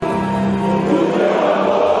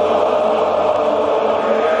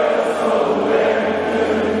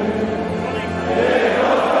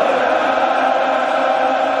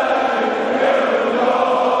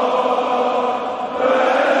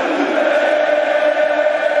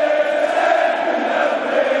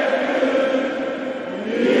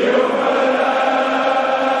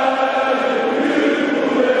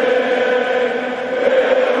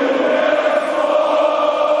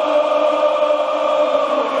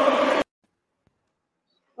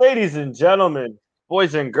Ladies and gentlemen,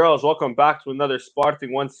 boys and girls, welcome back to another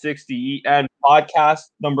Sporting160EN podcast,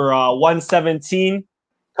 number 117,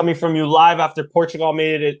 coming from you live after Portugal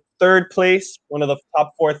made it third place, one of the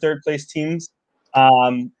top four third place teams.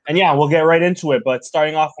 We'll get right into it. But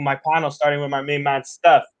starting off with my panel, starting with my main man,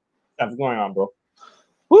 Steph. Steph, what's going on, bro?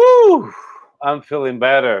 Woo! I'm feeling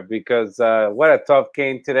better because what a tough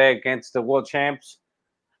game today against the world champs.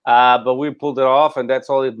 But we pulled it off, and that's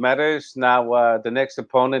all that matters. Now, the next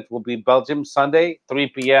opponent will be Belgium Sunday, 3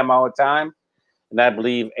 p.m. our time, and I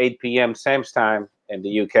believe 8 p.m. Sam's time in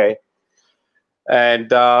the UK. And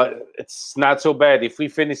it's not so bad. If we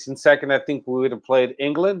finish in second, I think we would have played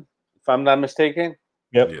England, if I'm not mistaken.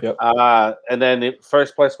 Yep. And then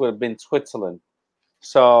first place would have been Switzerland.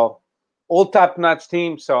 So all top-notch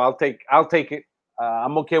teams. So I'll take it.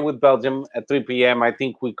 I'm okay with Belgium at 3 p.m. I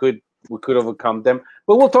think we could overcome them.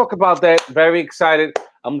 But we'll talk about that. Very excited.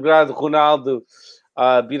 I'm glad Ronaldo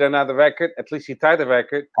beat another record. At least he tied the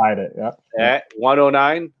record. Tied it, yeah.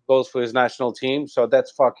 109 goals for his national team. So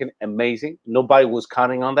that's fucking amazing. Nobody was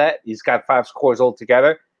counting on that. He's got 5 scores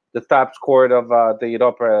altogether. The top scorer of the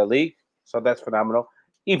Europa League. So that's phenomenal.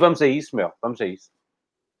 E vamos a isso, meu. Vamos a isso.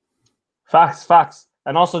 Facts.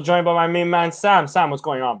 And also joined by my main man, Sam. Sam, what's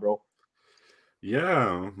going on, bro? Yeah,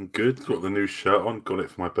 I'm good. Got the new shirt on. Got it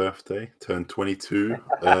for my birthday. Turned 22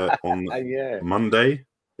 on Monday.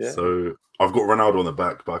 Yeah. So I've got Ronaldo on the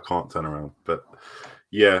back, but I can't turn around. But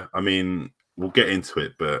yeah, I mean, we'll get into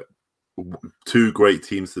it. But 2 great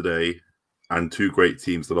teams today and 2 great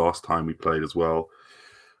teams the last time we played as well.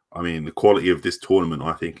 I mean, the quality of this tournament,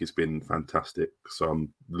 I think, has been fantastic. So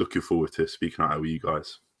I'm looking forward to speaking out with you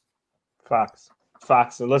guys. Facts.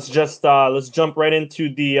 So let's jump right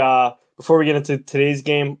into the before we get into today's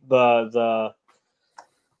game. I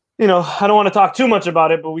don't want to talk too much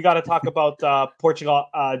about it, but we got to talk about Portugal,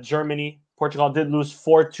 Germany. Portugal did lose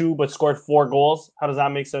 4-2, but scored 4 goals. How does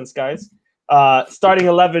that make sense, guys? Starting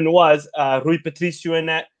 11 was Rui Patricio in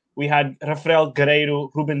net. We had Rafael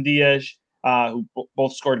Guerreiro, Ruben Dias, who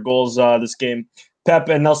both scored goals this game. Pep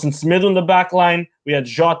and Nelson Smith on the back line. We had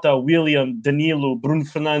Jota, William, Danilo, Bruno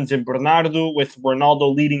Fernandes, and Bernardo, with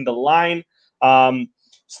Ronaldo leading the line.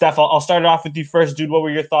 Steph, I'll start it off with you first, dude. What were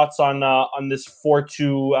your thoughts on this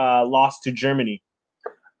 4-2 loss to Germany?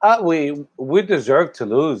 We deserve to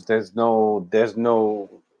lose. There's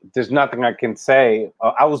nothing I can say.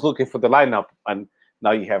 I was looking for the lineup, and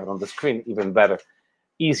now you have it on the screen. Even better,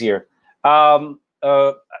 easier.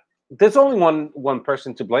 There's only one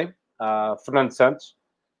person to blame. Fernando Santos.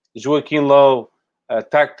 Joaquim Low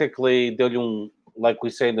tactically deu-lhe like we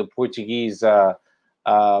say in the Portuguese,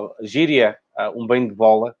 gíria, bem de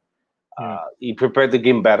bola. He prepared the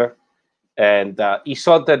game better. And he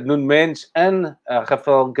saw that Nuno Mendes and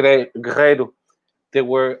Rafael Guerreiro, they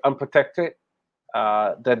were unprotected.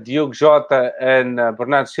 That Diogo Jota and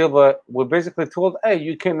Bernardo Silva were basically told, hey,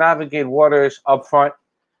 you can navigate waters up front.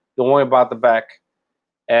 Don't worry about the back.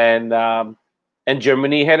 And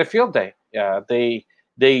Germany had a field day.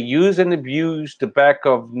 They use and abuse the back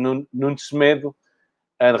of Nuno Smith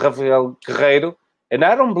and Rafael Guerreiro, and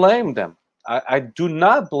I don't blame them. I do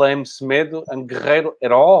not blame Smith and Guerreiro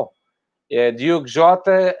at all. Diogo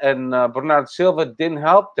Jota and Bernardo Silva didn't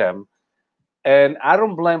help them, and I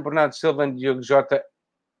don't blame Bernardo Silva and Diogo Jota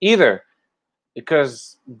either,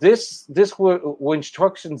 because this were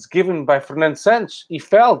instructions given by Fernando Santos. He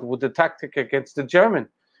failed with the tactic against the German.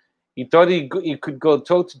 He thought he could go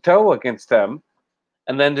toe-to-toe against them.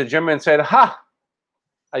 And then the German said, ha,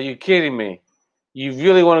 are you kidding me? You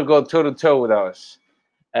really want to go toe-to-toe with us?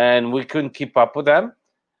 And we couldn't keep up with them.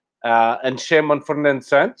 And shame on Fernando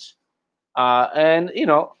Santos.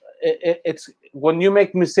 It's when you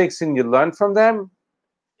make mistakes and you learn from them,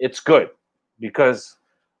 it's good. Because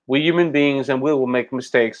we're human beings and we will make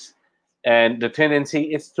mistakes. And the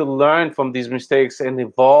tendency is to learn from these mistakes and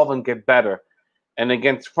evolve and get better. And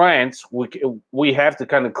against France, we have to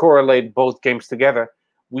kind of correlate both games together.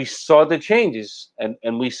 We saw the changes,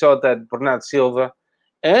 and we saw that Bernardo Silva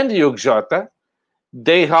and Diogo Jota,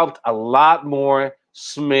 they helped a lot more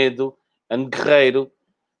Smith and Guerreiro,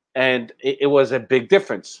 and it was a big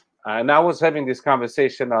difference. And I was having this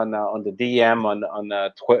conversation on the DM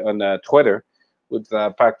on Twitter with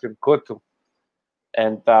Patrick Couto,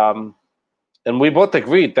 and we both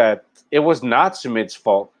agreed that it was not Smith's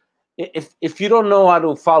fault. If you don't know how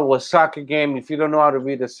to follow a soccer game, if you don't know how to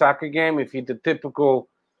read a soccer game, if you're the typical,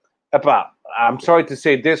 I'm sorry to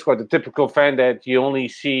say this, but the typical fan that you only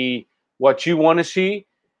see what you want to see,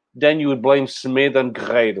 then you would blame Smith and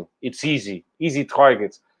Guerreiro. It's easy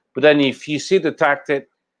targets. But then if you see the tactic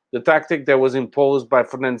that was imposed by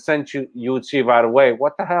Fernando Santos, you would see right away,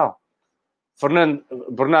 what the hell?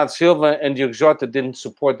 Bernardo Silva and Diogo Jota didn't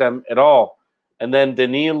support them at all. And then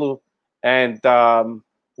Danilo and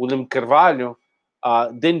William Carvalho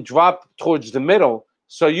didn't drop towards the middle.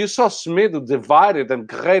 So you saw Smedo divided and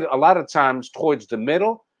great a lot of times towards the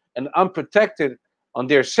middle and unprotected on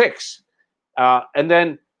their 6. And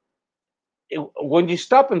then when you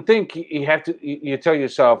stop and think, you tell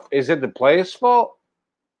yourself, is it the player's fault?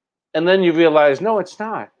 And then you realize, no, it's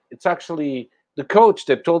not. It's actually the coach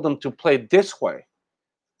that told them to play this way.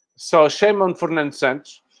 So shame on Fernando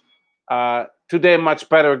Santos. Today, much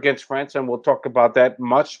better against France, and we'll talk about that.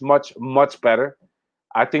 Much, much, much better.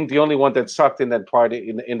 I think the only one that sucked in that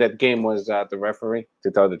party in that game was the referee,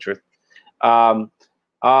 to tell the truth. But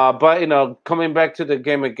coming back to the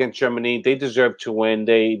game against Germany, they deserve to win.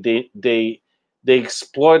 They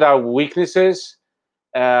exploit our weaknesses,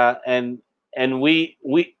 and we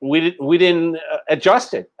didn't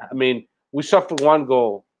adjust it. I mean, we suffered 1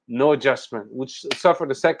 goal, no adjustment. We suffered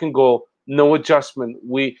the 2nd goal, no adjustment.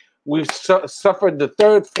 We suffered the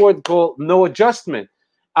 3rd, 4th goal, no adjustment.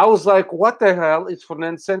 I was like, what the hell is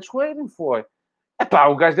Fernando Santos waiting for? Epá,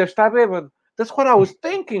 o gajo deve estar bêbado. That's what I was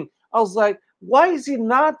thinking. I was like, why is he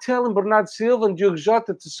not telling Bernardo Silva and Diogo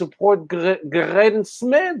Jota to support Guerreiro and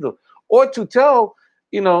Smedo? Or to tell,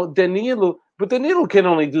 Danilo, but Danilo can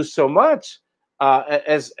only do so much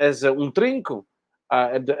as trinco,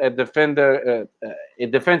 a defender, a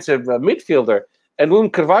defensive midfielder. And William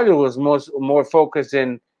Carvalho was more focused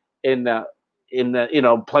in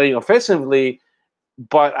playing offensively.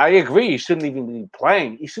 But I agree, he shouldn't even be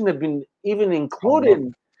playing. He shouldn't have been even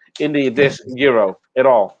included in this Euro at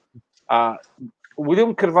all.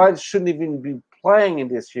 William Carvalho shouldn't even be playing in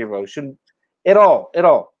this Euro. Shouldn't at all.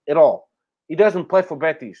 He doesn't play for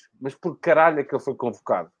Betis. Mas por caralho é que ele foi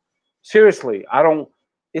convocado? Seriously,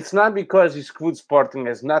 it's not because he screwed Sporting. It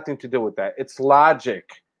has nothing to do with that. It's logic.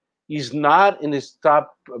 He's not in his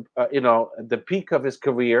top, the peak of his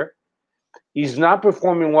career. He's not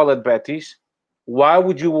performing well at Betis. Why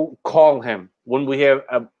would you call him when we have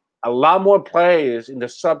a lot more players in the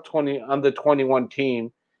sub-20, under-21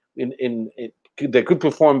 team that could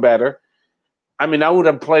perform better? I mean, I would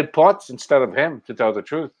have played Potts instead of him, to tell the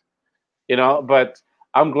truth. But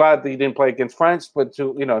I'm glad that he didn't play against France. But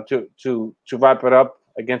to wrap it up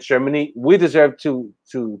against Germany, we deserve to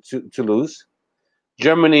lose.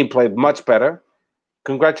 Germany played much better.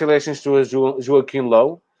 Congratulations to Joachim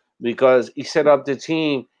Low, because he set up the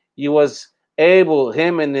team. He was able,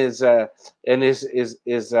 him and his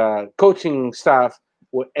coaching staff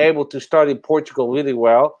were able to study Portugal really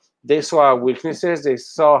well. They saw our weaknesses. They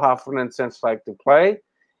saw how Fernando Santos liked to play.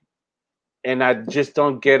 And I just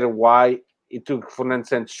don't get it why it took Fernando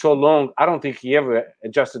Santos so long. I don't think he ever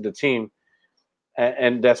adjusted the team.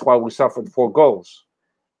 And that's why we suffered 4 goals.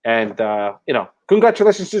 And,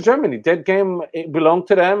 congratulations to Germany. That game, it belonged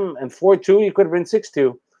to them. And 4-2, it could have been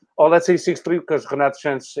 6-2. Or let's say 6-3, because Renato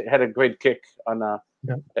Santos had a great kick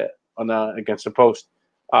against the post.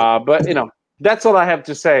 But, that's all I have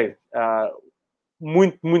to say.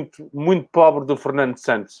 Muito pobre do Fernando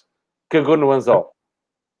Santos. Cagou no anzol.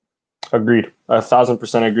 Agreed.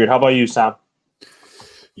 1,000% agreed. How about you, Sam?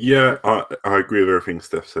 Yeah, I agree with everything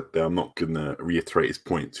Steph said there. I'm not going to reiterate his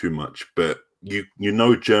point too much, but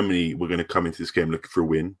Germany were going to come into this game looking for a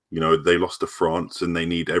win. They lost to France and they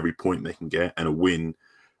need every point they can get, and a win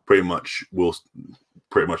pretty much will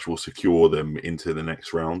secure them into the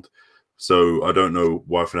next round. So I don't know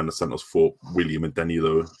why Fernando Santos thought William and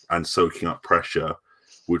Danilo and soaking up pressure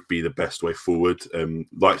would be the best way forward.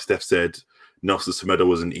 Like Steph said, Nelson Semedo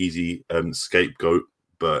was an easy scapegoat,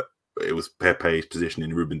 but it was Pepe's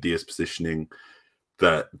positioning, Ruben Dias' positioning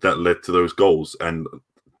that led to those goals. And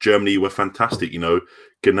Germany were fantastic.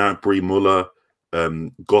 Gnabry, Muller,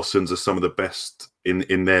 Gossens are some of the best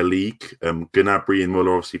in their league. Gnabry and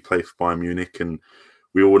Muller obviously play for Bayern Munich, and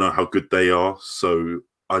we all know how good they are. So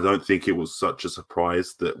I don't think it was such a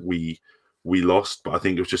surprise that we lost, but I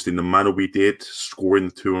think it was just in the manner we did, scoring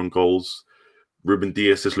the 2 on goals. Ruben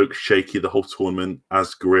Dias has looked shaky the whole tournament,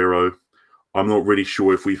 as Guerreiro. I'm not really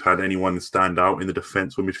sure if we've had anyone stand out in the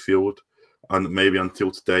defence or midfield, and maybe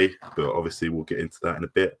until today, but obviously we'll get into that in a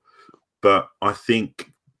bit. But I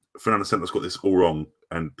think Fernando Santos got this all wrong,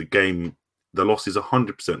 and the loss is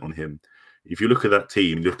 100% on him. If you look at that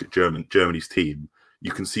team, look at Germany's team,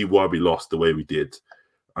 you can see why we lost the way we did.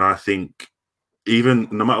 And I think even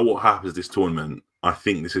no matter what happens this tournament, I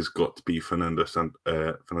think this has got to be Fernando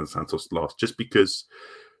Santos' last, just because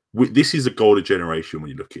this is a golden generation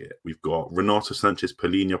when you look at it. We've got Renato Sanchez,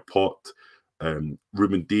 Palhinha, Pot,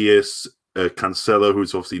 Ruben Dias, Cancelo,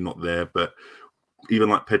 who's obviously not there, but even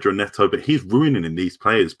like Pedro Neto, but he's ruining these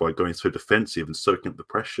players by going so defensive and soaking up the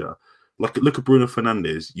pressure. look at Bruno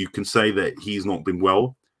Fernandes. You can say that he's not been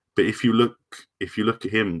well, but if you look at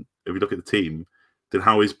him, if you look at the team, then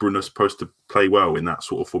how is Bruno supposed to play well in that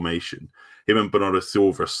sort of formation? Him and Bernardo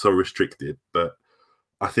Silva are so restricted. But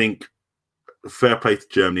I think fair play to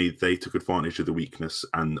Germany. They took advantage of the weakness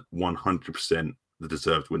and 100% the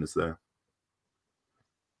deserved winners there.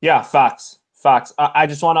 Yeah, facts. I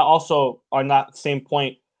just want to also, on that same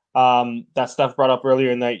point that Steph brought up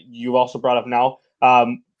earlier and that you also brought up now,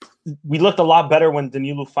 we looked a lot better when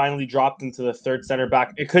Danilo finally dropped into the third center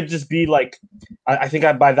back. It could just be like, I think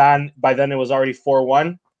by then it was already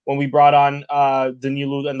 4-1 when we brought on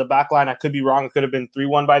Danilo in the back line. I could be wrong. It could have been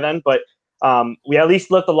 3-1 by then, but we at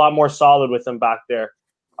least looked a lot more solid with him back there,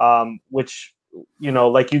 which,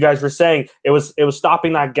 like you guys were saying, it was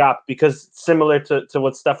stopping that gap, because similar to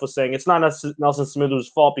what Steph was saying, it's not Nelson Semedo's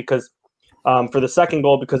fault because for the second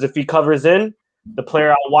goal, because if he covers in, the player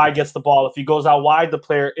out wide gets the ball. If he goes out wide, the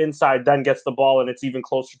player inside then gets the ball, and it's even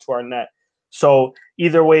closer to our net. So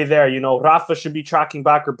either way there, Rafa should be tracking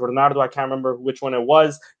back, or Bernardo, I can't remember which one it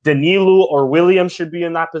was. Danilo or William should be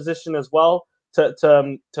in that position as well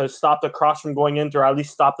to stop the cross from going in, or at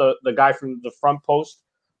least stop the guy from the front post.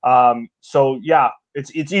 So yeah,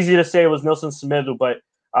 it's easy to say it was Nelson Semedo, but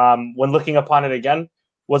when looking upon it again,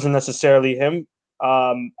 wasn't necessarily him.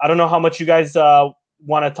 I don't know how much you guys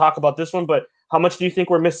want to talk about this one, but how much do you think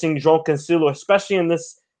we're missing João Cancelo, especially in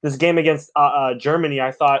this game against Germany?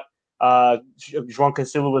 I thought João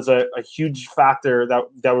Cancelo was a huge factor that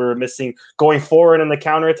we were missing going forward in the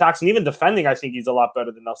counterattacks, and even defending. I think he's a lot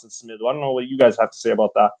better than Nelson Semedo. I don't know what you guys have to say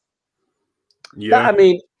about that. Yeah,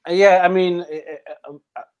 I mean,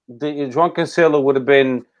 the João Cancelo would have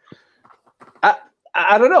been.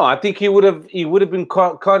 I don't know. I think he would have been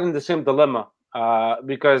caught in the same dilemma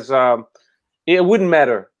because it wouldn't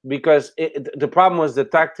matter, because the problem was the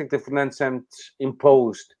tactic that Fernandes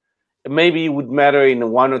imposed. Maybe it would matter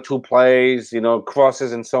in one or two plays,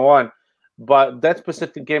 crosses and so on. But that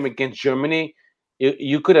specific game against Germany,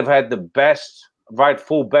 you could have had the best right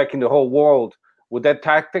fullback in the whole world with that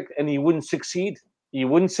tactic, and he wouldn't succeed.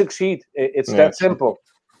 It's that simple.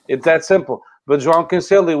 It's that simple. But João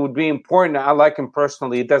Cancelo would be important. I like him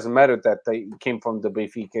personally. It doesn't matter that he came from the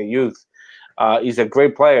Benfica youth. He's a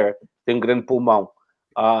great player. Tem grande pulmão.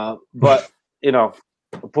 But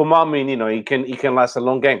pulmão he can last a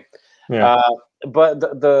long game. Yeah. But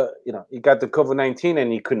he got the COVID-19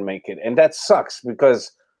 and he couldn't make it, and that sucks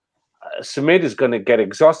because Semedo is going to get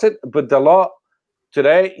exhausted. But Dalot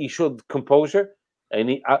today, he showed composure, and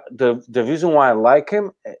the reason why I like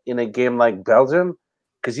him in a game like Belgium,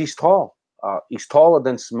 because he's tall. He's taller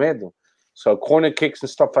than Semedo, so corner kicks and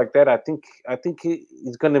stuff like that. I think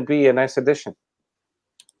he's going to be a nice addition.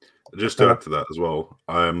 Just to add to that as well,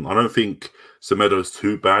 I don't think Semedo's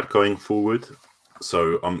too bad going forward.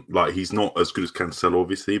 So he's not as good as Cancelo,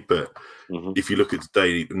 obviously, but if you look at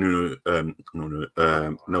today, Nelson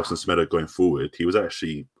Semedo going forward, he was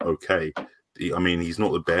actually okay. He's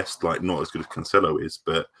not the best, not as good as Cancelo is,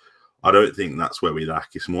 but I don't think that's where we lack.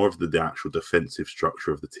 It's more of the actual defensive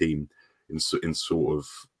structure of the team in sort of,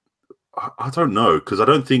 I don't know, because I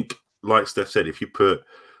don't think, like Steph said, if you put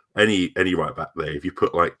any right back there, if you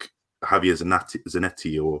put Javier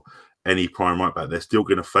Zanetti or any prime right back, they're still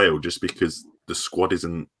going to fail just because the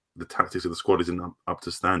tactics of the squad isn't up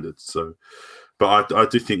to standards. So, but I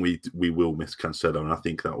do think we will miss Cancelo, and I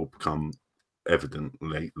think that will become evident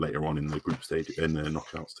later on in the group stage, in the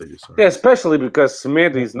knockout stages. Sorry. Yeah, especially because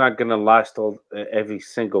Semedo is not going to last every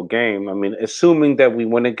single game. Assuming that we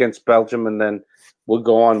win against Belgium and then we'll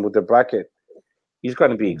go on with the bracket, he's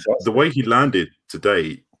going to be exhausted. The way he landed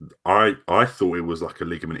today, I thought it was like a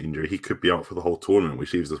ligament injury. He could be out for the whole tournament,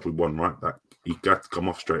 which leaves us with one right back. He got to come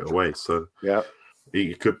off straight away. So yeah,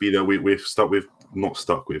 it could be that not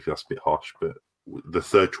stuck with. That's a bit harsh, but the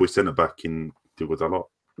third choice centre back in Diogo Dalot.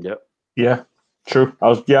 Yep. Yeah. True.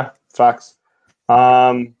 Facts.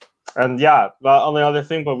 And yeah, the only other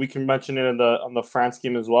thing, but we can mention it on the France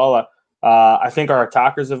game as well. I think our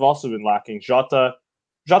attackers have also been lacking. Jota,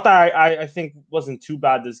 I think wasn't too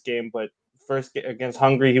bad this game, but first against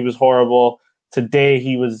Hungary he was horrible. Today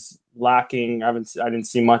he was lacking. I didn't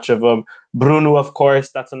see much of him. Bruno, of course,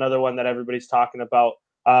 that's another one that everybody's talking about.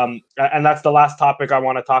 And that's the last topic I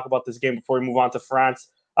want to talk about this game before we move on to France.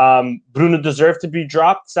 Bruno deserved to be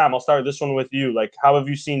dropped. Sam, I'll start this one with you. How have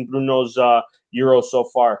you seen Bruno's Euro so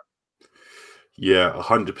far? Yeah,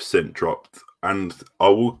 100% dropped. And I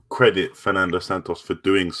will credit Fernando Santos for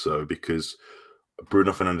doing so, because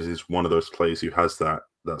Bruno Fernandes is one of those players who has that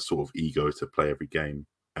sort of ego to play every game.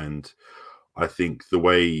 And I think the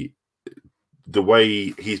way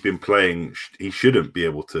he's been playing, he shouldn't be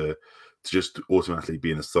able to to just automatically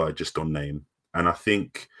be in the side just on name. And I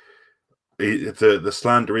think the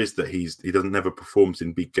slander is that he never performs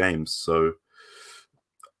in big games. So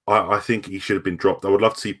I think he should have been dropped. I would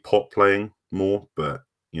love to see Pop playing more, but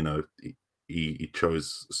he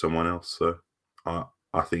chose someone else. So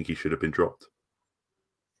I think he should have been dropped.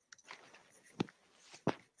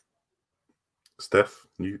 Steph,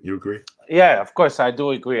 you agree? Yeah, of course, I do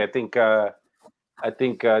agree. I think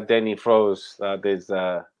Danny froze. There's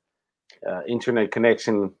internet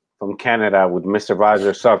connection from Canada with Mr.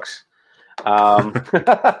 Roger sucks.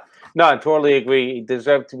 No, I totally agree. He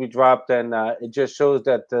deserved to be dropped, and it just shows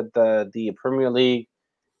that the Premier League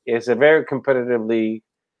is a very competitive league.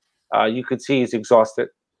 You could see he's exhausted.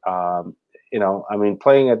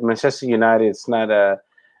 Playing at Manchester United, it's not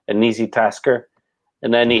an easy tasker.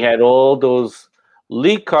 And then he had all those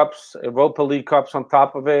League Cups, Europa League Cups on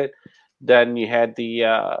top of it. Then you had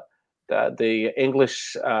the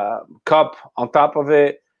English Cup on top of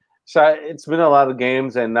it. So it's been a lot of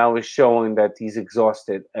games, and now he's showing that he's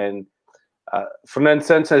exhausted. And Fernando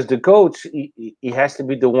Santos, as the coach, he has to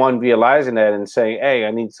be the one realizing that and saying, hey,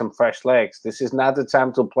 I need some fresh legs. This is not the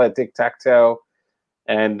time to play tic-tac-toe.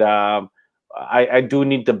 And I do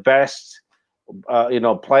need the best,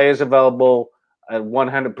 players available at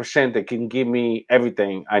 100% that can give me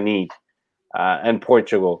everything I need in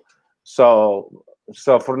Portugal. So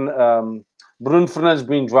for Bruno Fernandes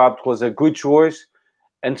being dropped was a good choice.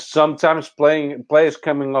 And sometimes players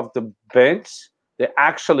coming off the bench,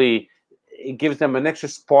 it gives them an extra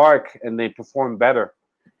spark and they perform better.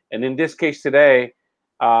 And in this case today,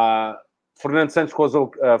 Bruno Fernandes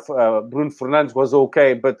was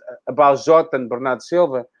okay, but about Jota and Bernardo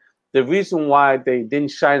Silva, the reason why they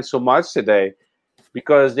didn't shine so much today,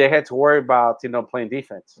 because they had to worry about playing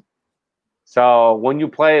defense. So when you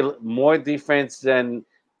play more defense than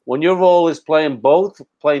when your role is playing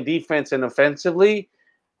defense and offensively,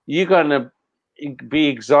 you're gonna be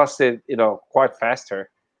exhausted, quite faster,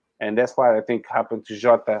 and that's why I think happened to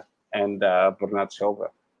Jota and Bernardo Silva.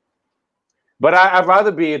 But I'd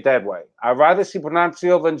rather be it that way. I'd rather see Bernardo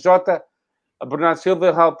Silva and Jota, Bernardo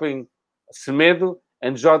Silva helping Semedo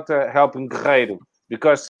and Jota helping Guerreiro,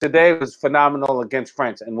 because today was phenomenal against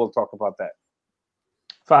France, and we'll talk about that.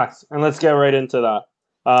 Facts. And let's get right into that.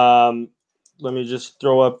 Let me just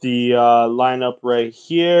throw up the lineup right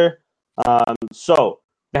here. So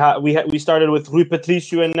we started with Rui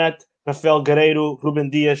Patricio in net, Rafael Guerreiro, Ruben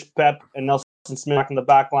Dias, Pep, and Nelson Smith in the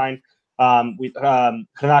back line. Renato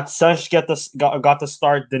Sanches got the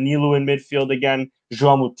start. Danilo in midfield again.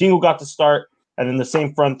 João Moutinho got the start. And in the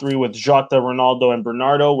same front three with Jota, Ronaldo, and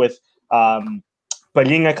Bernardo, with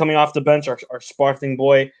Palhinha coming off the bench, our Sporting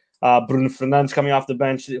boy. Bruno Fernandes coming off the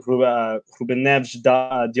bench. Ruben Neves,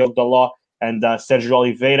 Diogo Dalot, and Sergio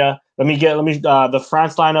Oliveira. The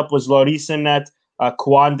France lineup was Lloris in net,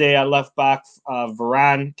 Kouande at left back,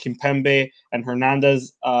 Varane, Kimpembe, and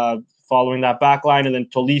Hernandez following that back line, and then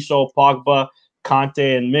Tolisso, Pogba,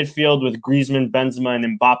 Kanté in midfield with Griezmann, Benzema,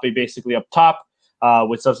 and Mbappe basically up top,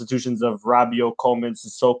 with substitutions of Rabiot, Coman,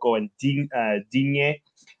 Sissoko, and Digne.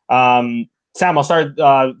 Sam, I'll start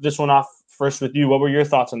this one off first with you. What were your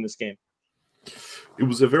thoughts on this game? It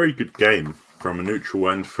was a very good game from a neutral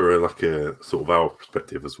and for a sort of our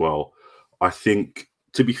perspective as well. I think,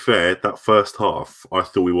 to be fair, that first half, I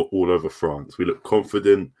thought we were all over France. We looked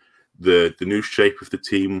confident. The new shape of the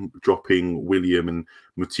team, dropping William and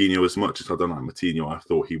Moutinho, as much as I don't like Moutinho, I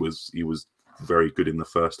thought he was very good in the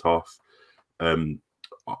first half.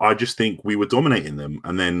 I just think we were dominating them.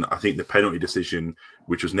 And then I think the penalty decision,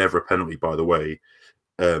 which was never a penalty, by the way,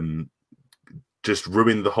 just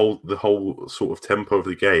ruined the whole sort of tempo of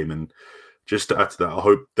the game. And just to add to that, I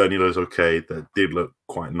hope Danilo's okay. That did look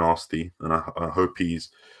quite nasty, and I hope he's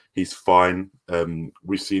fine.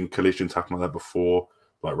 We've seen collisions happen like that before,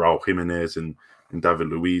 like Raul Jimenez and David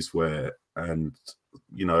Luiz, and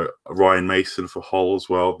Ryan Mason for Hull as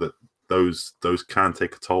well. That those can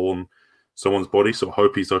take a toll on someone's body. So I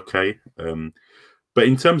hope he's okay. But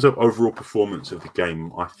in terms of overall performance of the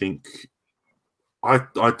game, I think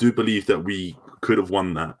I do believe that we could have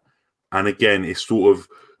won that. And again, it's sort of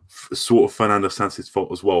Fernando Santos'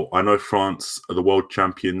 fault as well. I know France are the world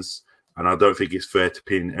champions, and I don't think it's fair to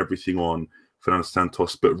pin everything on Fernando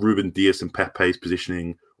Santos, but Ruben Dias and Pepe's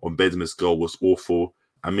positioning on Benzema's goal was awful.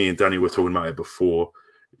 And me and Danny were talking about it before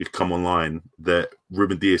it come online, that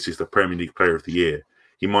Ruben Dias is the Premier League Player of the Year.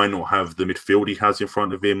 He might not have the midfield he has in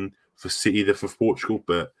front of him for City than for Portugal,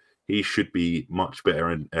 but he should be much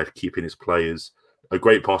better at keeping his players. A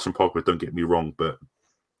great pass from Pogba, don't get me wrong, but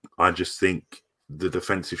I just think the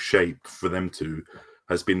defensive shape for them two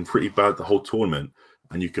has been pretty bad the whole tournament.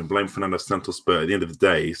 and you can blame Fernando Santos, but at the end of the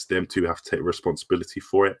day, it's them two have to take responsibility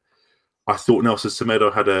for it. I thought Nelson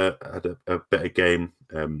Semedo had a better game.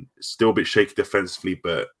 Still a bit shaky defensively,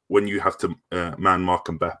 but when you have to man mark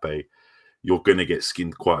Mbappe, you're going to get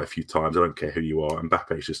skinned quite a few times. I don't care who you are.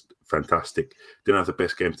 Mbappe is just fantastic. Didn't have the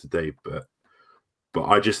best game today, but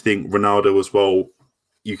I just think Ronaldo as well,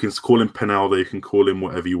 you can call him Penaldo, you can call him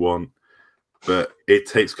whatever you want, but it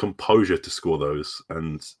takes composure to score those.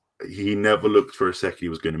 And he never looked for a second he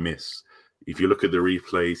was going to miss. If you look at the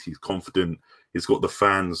replays, he's confident. He's got the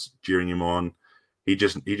fans cheering him on. He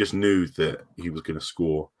just knew that he was going to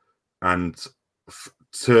score. And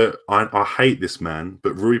I hate this man,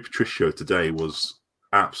 but Rui Patricio today was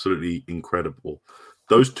absolutely incredible.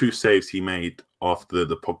 Those two saves he made after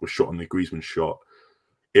the Pogba shot and the Griezmann shot,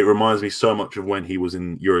 it reminds me so much of when he was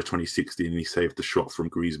in Euro 2016 and he saved the shot from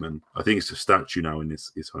Griezmann. I think it's a statue now in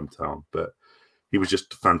his hometown, but he was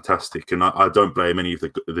just fantastic. And I don't blame any of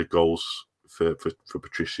the goals for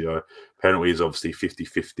Patricio. Penalty is obviously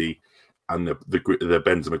 50-50, and the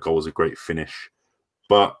Benzema goal was a great finish.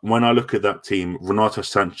 But when I look at that team, Renato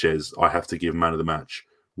Sanchez, I have to give man of the match.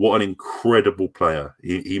 What an incredible player.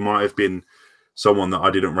 He might have been someone that I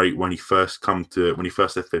didn't rate when he first left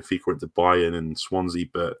Benfica, went to Bayern and Swansea,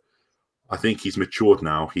 but I think he's matured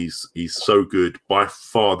now. He's so good, by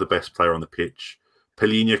far the best player on the pitch.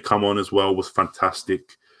 Pelinha come on as well, was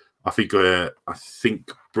fantastic. I think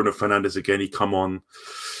Bruno Fernandes again, he come on,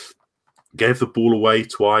 gave the ball away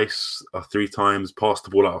twice, 3 times, passed the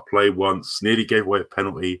ball out of play once, nearly gave away a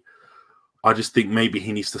penalty. I just think maybe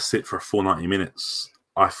he needs to sit for a full 90 minutes.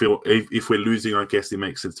 I feel if we're losing, I guess it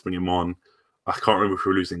makes sense to bring him on. I can't remember if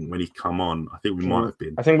we were losing when he come on. I think we might have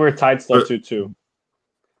been. I think we were tied still 2-2.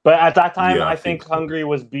 But at that time, yeah, I think Hungary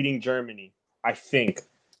was beating Germany. I think.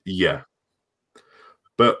 Yeah.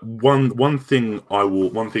 But one thing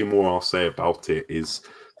more I'll say about it is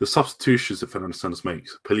the substitutions that Fernando Santos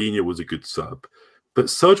makes. Pelinha was a good sub, but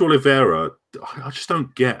Sergio Oliveira, I just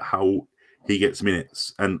don't get how he gets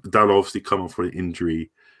minutes. And Dalo obviously come on for an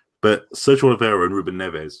injury, but Sergio Oliveira and Ruben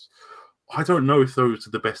Neves, I don't know if those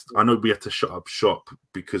are the best. I know we had to shut up shop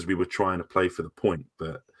because we were trying to play for the point,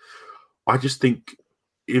 but I just think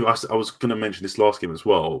I was going to mention this last game as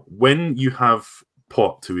well. When you have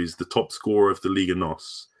Pot, who is the top scorer of the Liga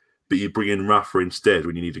NOS, but you bring in Rafa instead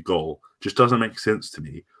when you need a goal, just doesn't make sense to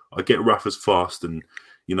me. I get Rafa's fast, and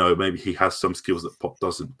maybe he has some skills that Pot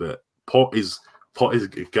doesn't, but Pot is a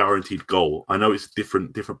guaranteed goal. I know it's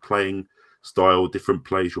different playing style, different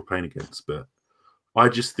plays you're playing against, but I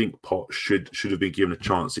just think Pot should have been given a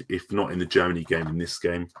chance, if not in the Germany game, in this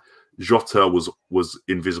game. Jota was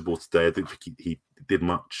invisible today. I didn't think he did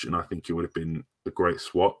much, and I think it would have been a great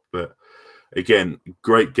swap. But again,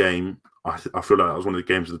 great game. I feel like that was one of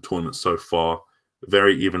the games of the tournament so far.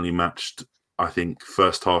 Very evenly matched. I think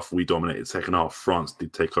first half we dominated. Second half, France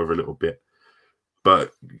did take over a little bit.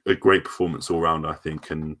 But a great performance all round, I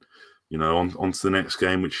think. And, on to the next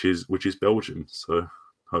game, which is Belgium. So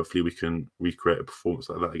hopefully we can recreate a performance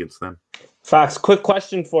like that against them. Facts. Quick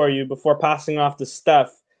question for you before passing off to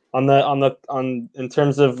Steph in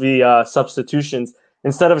terms of the substitutions.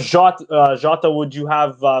 Instead of Jota, would you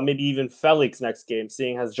have maybe even Felix next game,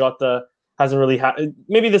 seeing as Jota hasn't really had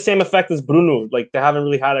maybe the same effect as Bruno? Like, they haven't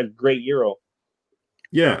really had a great Euro.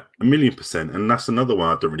 Yeah, 1,000,000%. And that's another one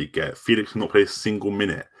I don't really get. Felix has not played a single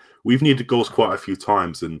minute. We've needed goals quite a few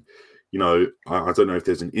times, and I don't know if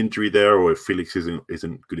there's an injury there or if Felix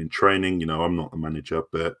isn't good in training. I'm not the manager,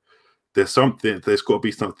 but there's got to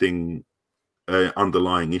be something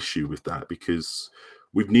underlying issue with that, because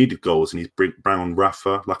we've needed goals, and he's bring on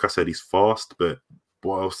Rafa. Like I said, he's fast, but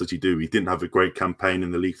what else does he do? He didn't have a great campaign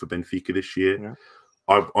in the league for Benfica this year. Yeah.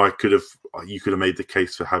 You could have made the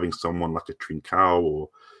case for having someone like a Trincao or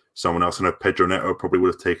someone else. I know Pedro Neto probably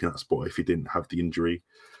would have taken that spot if he didn't have the injury.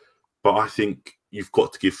 But I think you've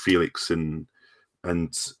got to give Felix and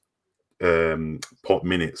Pot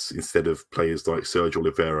minutes instead of players like Sergio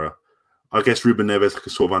Oliveira. I guess Ruben Neves I can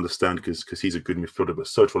sort of understand because he's a good midfielder, but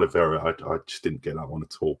Sergio Oliveira, I just didn't get that one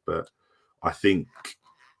at all. But I think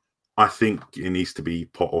it needs to be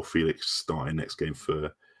Pot or Felix starting next game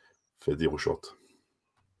for the All-Shot.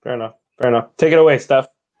 Fair enough. Take it away, Steph.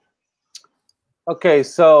 Okay,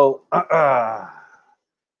 so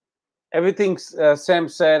everything Sam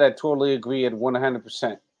said, I totally agree at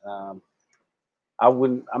 100%.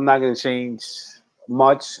 I'm not going to change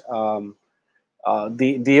much. The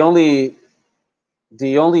only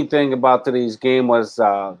thing about today's game was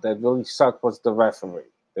that really sucked was the referee.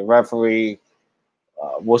 The referee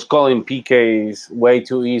was calling PKs way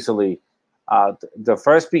too easily. The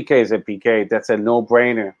first PK is a PK. That's a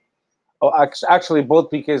no-brainer. Oh, actually,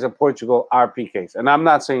 both PKs of Portugal are PKs, and I'm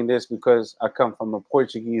not saying this because I come from a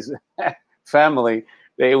Portuguese family.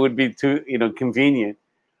 It would be too convenient,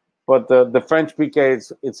 but the French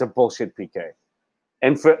PK it's a bullshit PK,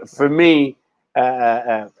 and for me,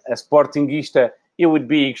 a Sportingista, it would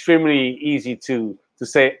be extremely easy to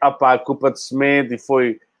say, a culpa de Semedo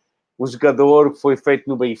foi o jogador que foi feito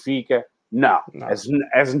no Benfica. No. Has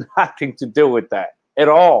nothing to do with that at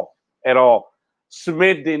all.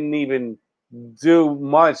 Smith didn't even do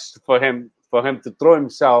much for him to throw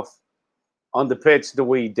himself on the pitch the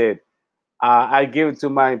way he did. I give it to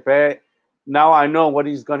my bet. Now I know what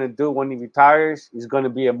he's going to do when he retires. He's going to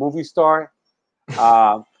be a movie star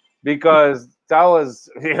because that was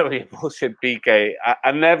really a bullshit PK.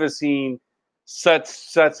 I've never seen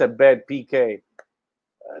such a bad PK.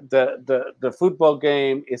 The football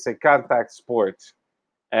game is a contact sport,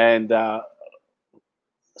 and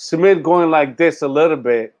Smith going like this a little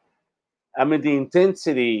bit. I mean, the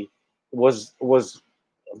intensity was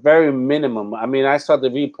very minimum. I mean, I saw the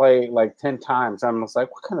replay like 10 times. I was like,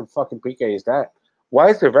 what kind of fucking PK is that? Why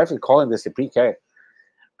is the referee calling this a PK?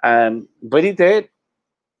 But he did,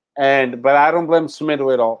 but I don't blame Smith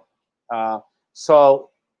at all. So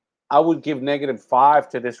I would give -5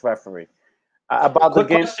 to this referee. About Quick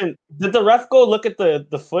the game. question: did the ref go look at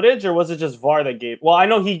the footage, or was it just VAR that gave? Well, I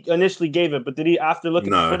know he initially gave it, but did he after look at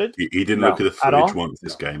the footage? He didn't look at the footage once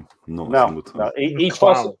this game. Not a single time.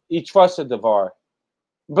 No. He trusted the VAR,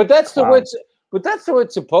 but that's the way. That's the way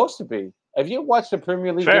it's supposed to be. Have you watched the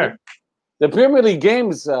Premier League game? The Premier League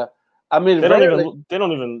games. I mean, they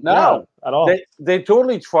don't even at all. They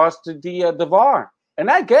totally trust the VAR, and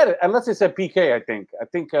I get it. Unless it's a PK, I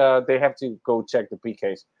think they have to go check the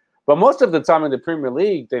PKs. But most of the time in the Premier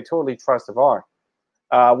League, they totally trust the VAR,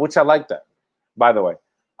 which I like that, by the way,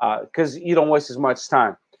 because you don't waste as much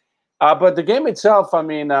time. But the game itself, I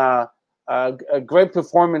mean, a great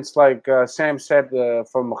performance, like Sam said,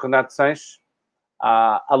 from Renato Sanches.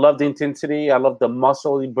 I love the intensity. I love the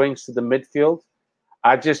muscle he brings to the midfield.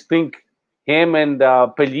 I just think him and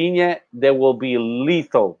Palhinha, they will be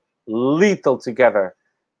lethal together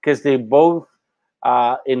because they both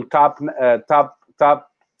in top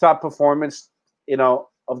performance,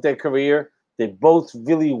 of their career. They both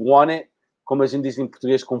really want it, como a gente diz em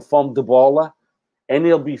português, com fome de bola. And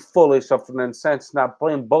it'll be foolish of Fernando Santos not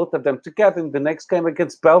playing both of them together in the next game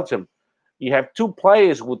against Belgium. You have two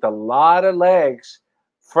players with a lot of legs,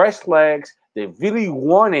 fresh legs. They really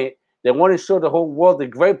want it. They want to show the whole world they're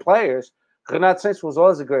great players. Renato Sanches was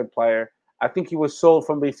always a great player. I think he was sold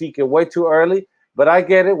from Benfica way too early, but I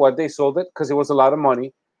get it why they sold it because it was a lot of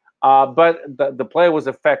money. But the player was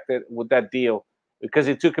affected with that deal because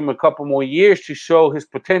it took him a couple more years to show his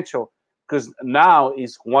potential. Because now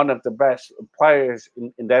he's one of the best players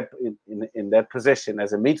in that position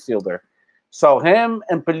as a midfielder. So him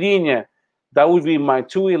and Palhinha, that would be my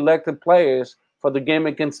two elected players for the game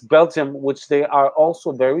against Belgium, which they are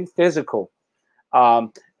also very physical.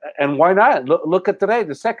 And why not? Look at today,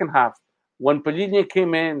 the second half, when Palhinha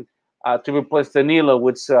came in to replace Danilo,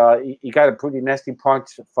 which he got a pretty nasty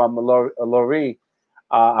punch from Laurie.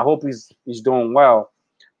 I hope he's doing well.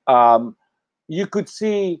 You could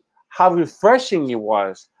see how refreshing he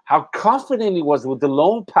was, how confident he was with the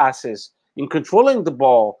long passes, in controlling the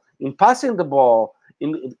ball, in passing the ball,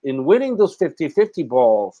 in winning those 50-50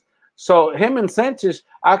 balls. So him and Sanches,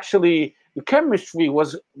 actually, the chemistry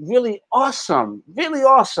was really awesome, really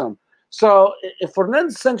awesome. So if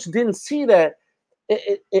Fernando Sanches didn't see that,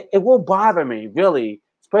 it will bother me, really,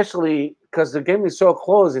 especially because the game is so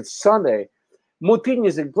close. It's Sunday. Moutinho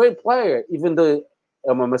is a great player, even though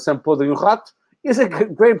he's a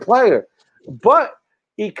great player. But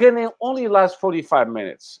he can only last 45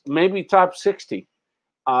 minutes, maybe top 60.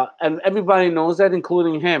 And everybody knows that,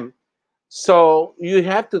 including him. So you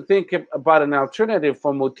have to think about an alternative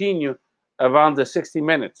for Moutinho around the 60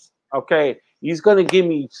 minutes. Okay, he's going to give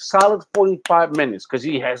me solid 45 minutes because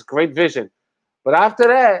he has great vision. But after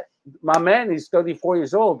that, my man is 34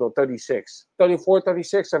 years old or 36, 34,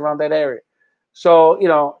 36, around that area. So,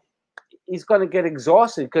 he's going to get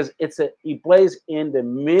exhausted because he plays in the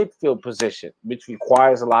midfield position, which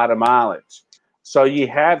requires a lot of mileage. So you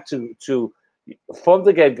have to from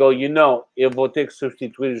the get-go, eu vou ter que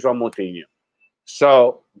substituir João Moutinho.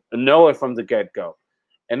 So know it from the get-go.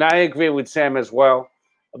 And I agree with Sam as well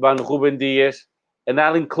about Ruben Dias, and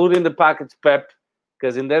I'll include in the pockets Pep,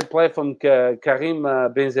 because in that play from Karim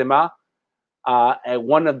Benzema,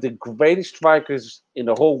 one of the greatest strikers in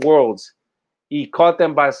the whole world, he caught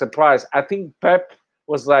them by surprise. I think Pep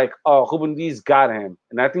was like, oh, Ruben Dias got him.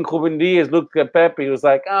 And I think Ruben Dias looked at Pep, he was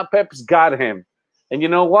like, Pep's got him. And you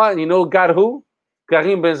know what? You know got who?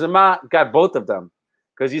 Karim Benzema got both of them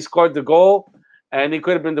because he scored the goal, and it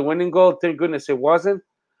could have been the winning goal. Thank goodness it wasn't.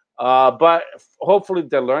 But hopefully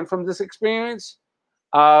they learn from this experience.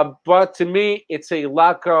 But to me, it's a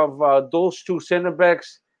lack of those two center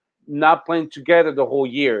backs not playing together the whole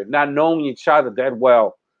year, not knowing each other that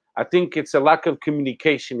well. I think it's a lack of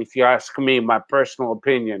communication, if you ask me, my personal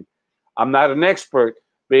opinion. I'm not an expert,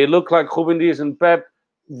 but it looked like Ruben Dias and Pep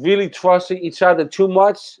really trusted each other too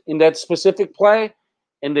much in that specific play,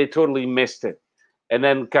 and they totally missed it. And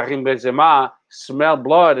then Karim Benzema smelled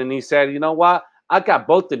blood, and he said, you know what? I got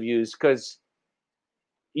both of you because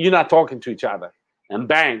you're not talking to each other. And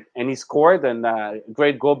bang, and he scored, and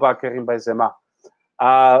great goal by Karim Benzema.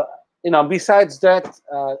 Besides that,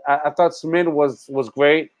 I thought Smith was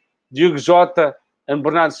great. Diogo Jota and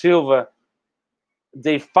Bernardo Silva,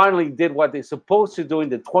 they finally did what they're supposed to do in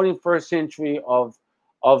the 21st century of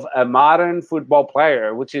a modern football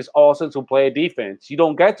player, which is also to play defense. You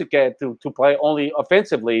don't get to play only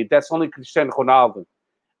offensively. That's only Cristiano Ronaldo.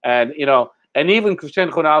 And, and even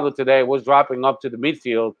Cristiano Ronaldo today was dropping up to the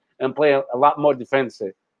midfield and playing a lot more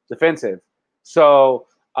defensive. So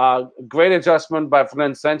great adjustment by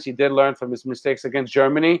Fernando Santos. He did learn from his mistakes against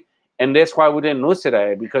Germany. And that's why we didn't lose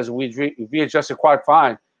today, because we adjusted quite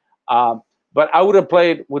fine. But I would have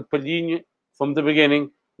played with Paulinho from the beginning,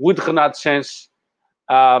 with Renato Sanches.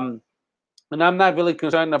 And I'm not really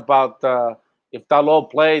concerned about if Dalot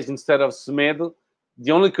plays instead of Semedo.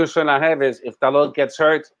 The only concern I have is if Dalot gets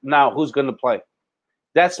hurt, now who's going to play?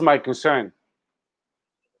 That's my concern.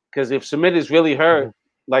 Because if Semedo is really hurt,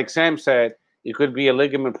 like Sam said, it could be a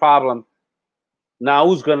ligament problem. Now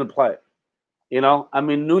who's going to play?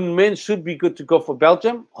 Nunes Mendes should be good to go for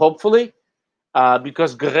Belgium, hopefully,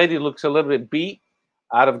 because Guerreiro looks a little bit beat,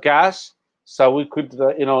 out of gas. So we could,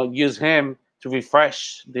 use him to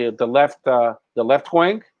refresh the left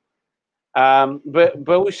wing.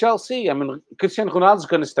 But we shall see. Cristiano Ronaldo is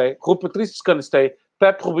going to stay. Rui Patricio is going to stay.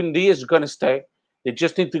 Pep Ruben Dias is going to stay. They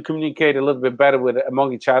just need to communicate a little bit better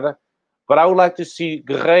among each other. But I would like to see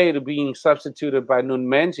Guerreiro being substituted by Nunes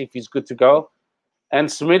Mendes if he's good to go. And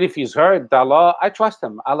Smith, if he's hurt, Dalot, I trust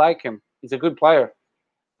him. I like him. He's a good player.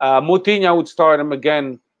 Moutinho, I would start him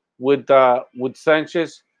again with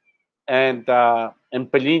Sanchez and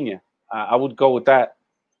Paulinho. I would go with that.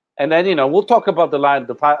 And then, we'll talk about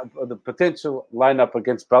the potential lineup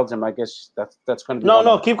against Belgium. I guess that's going to be...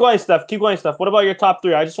 No, keep going, Steph. What about your top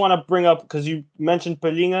three? I just want to bring up, because you mentioned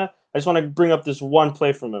Paulinho, I just want to bring up this one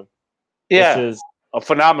play from him. Yeah, which is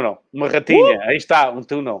phenomenal. Maratinha. Aí está,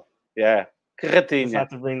 tuno. Yeah. Just have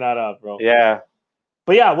to bring that up, bro. Yeah.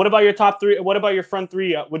 But yeah, what about your top three? What about your front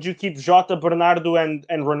three? Would you keep Jota, Bernardo, and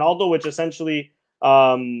Ronaldo, which essentially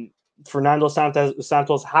Fernando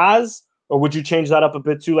Santos has? Or would you change that up a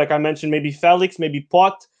bit too? Like I mentioned, maybe Felix, maybe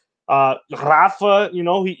Pot, Rafa.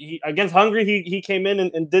 He against Hungary, he came in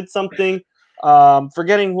and did something.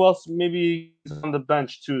 Forgetting who else maybe on the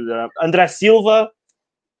bench too. André Silva.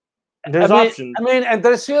 There's options.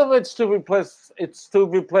 André Silva, it's to replace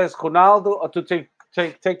Ronaldo, or to take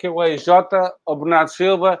away Jota or Bernardo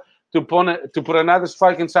Silva, to put another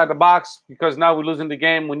strike inside the box, because now we're losing the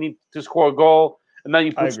game. We need to score a goal, and then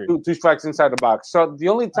you put two strikes inside the box. So the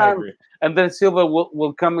only time André Silva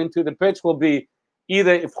will come into the pitch will be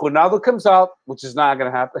either if Ronaldo comes out, which is not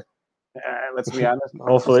going to happen. Let's be honest.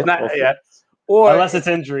 Hopefully. Yeah. Or unless it's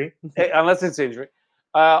injury.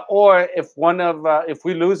 Or if if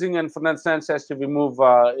we're losing and Fernando Santos has to remove,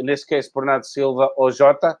 in this case, Bernardo Silva or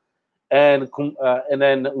Jota, and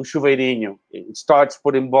then o Chuveirinho starts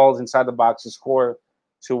putting balls inside the box to score,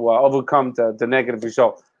 to overcome the negative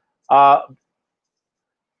result.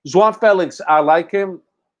 João Felix, I like him,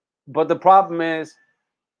 but the problem is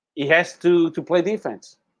he has to play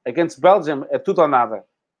defense against Belgium. Tudo ou nada.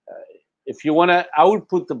 If you want to, I would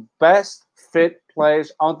put the best fit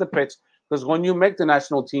players on the pitch. Because when you make the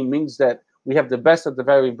national team, means that we have the best of the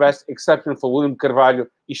very best, exception for William Carvalho.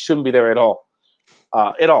 He shouldn't be there at all.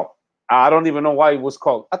 I don't even know why he was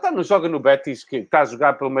called. Até não joga no Betis, que está a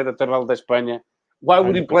jogar pelo meio da tabela da Espanha. Why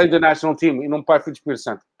would he play the national team? E não pai for Espírito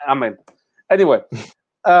Santo. Amen. Anyway,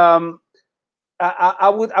 I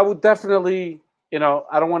would definitely,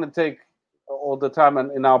 I don't want to take all the time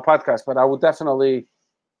in our podcast, but I would definitely...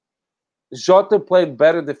 Jota played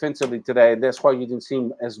better defensively today, and that's why you didn't see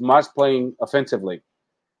him as much playing offensively.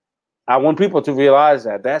 I want people to realize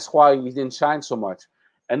that. That's why he didn't shine so much.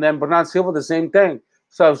 And then Bernardo Silva, the same thing.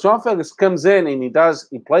 So if João Felix comes in and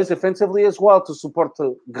he plays defensively as well to support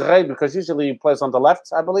the Guerreiro, because usually he plays on the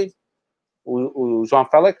left, I believe. O João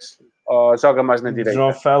Felix, or joga mais na direita?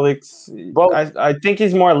 João Felix, I think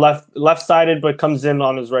he's more left-sided, but comes in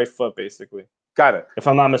on his right foot, basically. Got it. If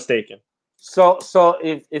I'm not mistaken. So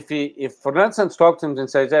if Fernando Santos talks to him and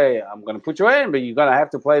says, "Hey, I'm going to put you in, but you're going to have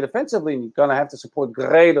to play defensively, and you're going to have to support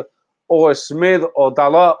Guerreiro or Smith or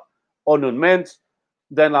Dalot or Nunes,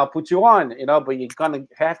 then I'll put you on, but you're going to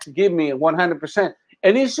have to give me 100%."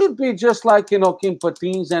 And it should be just like, Kim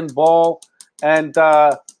Patins and ball and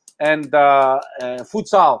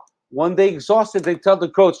futsal. When they exhausted, they tell the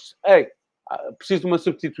coach, "Hey, preciso de uma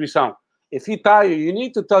substituição." If you tire, you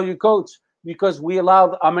need to tell your coach, because we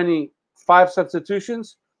allowed how many? 5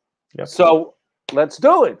 substitutions. Yep. So let's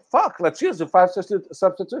do it. Let's use the 5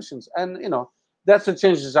 substitutions. And, that's the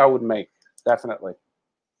changes I would make, definitely.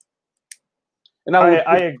 And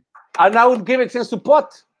I would give a chance to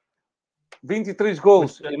Pot. 23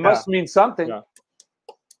 goals. It must mean something. Yeah.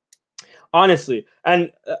 Honestly.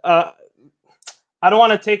 And I don't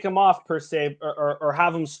want to take him off per se or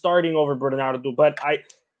have him starting over Bernardo, but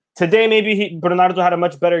today, maybe Bernardo had a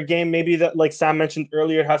much better game. Maybe that, like Sam mentioned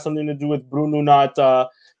earlier, it has something to do with Bruno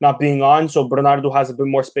not being on, so Bernardo has a bit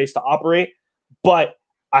more space to operate. But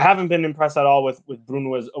I haven't been impressed at all with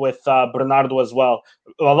Bruno with Bernardo as well.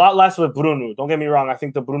 A lot less with Bruno. Don't get me wrong. I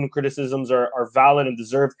think the Bruno criticisms are valid and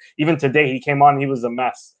deserved. Even today, he came on, he was a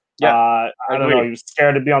mess. Yeah, I don't know. He was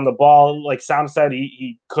scared to be on the ball. Like Sam said,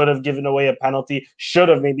 he could have given away a penalty. Should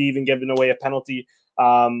have maybe even given away a penalty.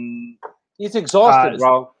 He's exhausted,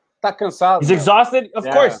 bro. He's exhausted, of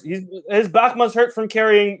course. His back must hurt from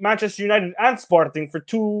carrying Manchester United and Sporting for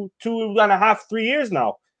 2.5, 3 years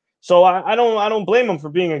now. So I don't blame him for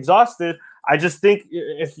being exhausted. I just think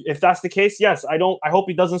if that's the case, yes, I hope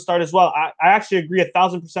he doesn't start as well. I actually agree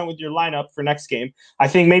 1,000% with your lineup for next game. I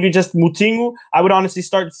think maybe just Moutinho. I would honestly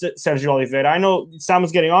start Sergio Oliveira. I know Sam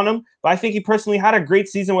was getting on him, but I think he personally had a great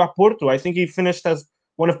season with Porto. I think he finished as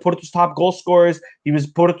one of Porto's top goal scorers. He was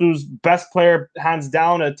Porto's best player, hands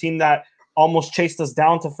down, a team that almost chased us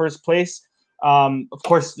down to first place. Of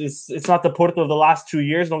course, it's not the Porto of the last 2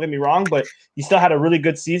 years, don't get me wrong, but he still had a really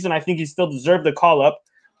good season. I think he still deserved the call-up.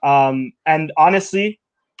 And honestly,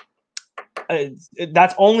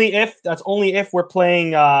 that's only if we're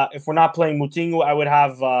playing if we're not playing Moutinho, I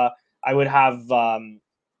would have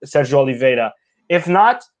Sergio Oliveira. If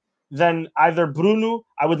not, then either Bruno.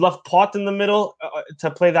 I would love Pot in the middle to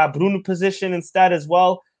play that Bruno position instead as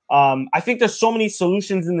well. I think there's so many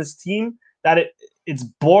solutions in this team that it's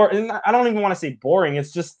boring. I don't even want to say boring.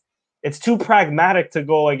 It's too pragmatic to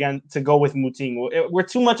go with Moutinho.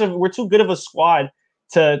 We're too good of a squad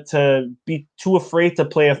to be too afraid to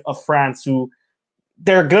play a France who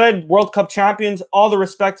they're good World Cup champions. All the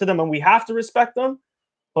respect to them, and we have to respect them.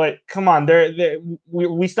 But come on,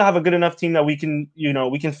 we still have a good enough team that we can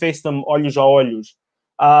face them olhos a olhos.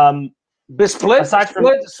 But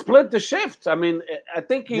split the shift. I mean, I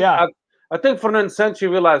think Fernando Santos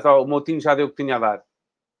realized, Moutinho já deu o que tinha a dar.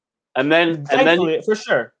 And then for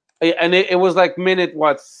sure. And it was like minute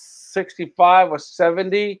 65 or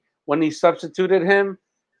 70 when he substituted him,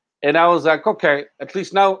 and I was like, okay, at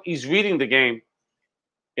least now he's reading the game,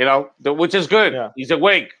 which is good. Yeah. He's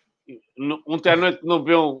awake. No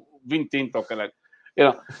viu 20,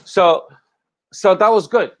 so that was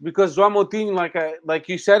good, because João Moutinho, like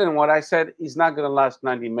you said and what I said, he's not going to last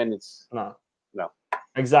 90 minutes. No.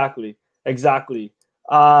 Exactly.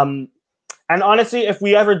 And honestly, if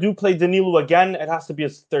we ever do play Danilo again, it has to be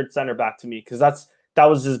his third center back to me, because that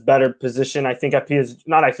was his better position. I think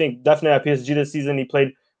definitely at PSG this season he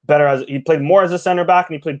played more as a center back,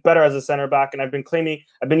 and he played better as a center back. And I've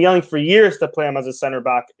been yelling for years to play him as a center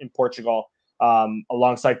back in Portugal,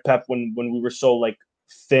 alongside Pep when we were so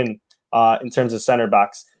thin in terms of center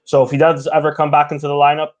backs. So if he does ever come back into the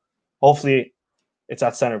lineup, hopefully it's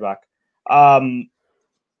at center back. I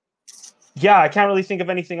can't really think of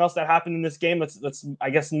anything else that happened in this game. Let's I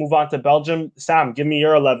guess move on to Belgium. Sam, give me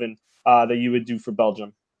your 11 that you would do for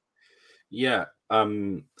Belgium. Yeah.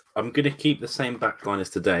 I'm going to keep the same back line as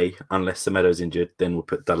today, unless Semedo's injured. Then we'll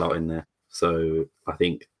put Dalot in there. So I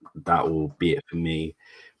think that will be it for me.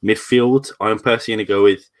 Midfield, I'm personally going to go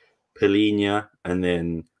with Palhinha and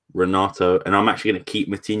then Renato. And I'm actually going to keep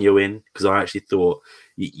Moutinho in, because I actually thought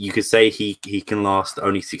you could say he can last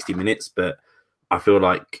only 60 minutes, but I feel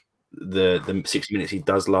like the 60 minutes he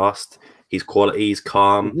does last, his quality, he's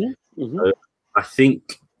calm. Mm-hmm. Mm-hmm. So I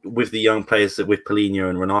think with the young players, with Palhinha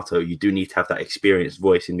and Renato, you do need to have that experienced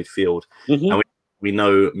voice in midfield. Mm-hmm. And we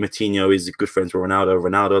know Moutinho is good friends with Ronaldo.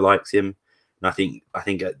 Ronaldo likes him, and I think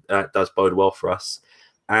that does bode well for us.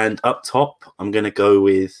 And up top, I'm going to go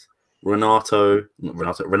with Bernardo.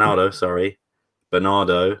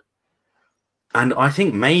 And I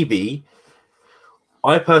think maybe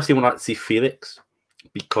I personally would like to see Felix,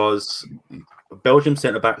 because Belgium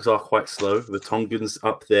centre backs are quite slow. The Tongan's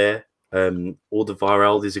up there.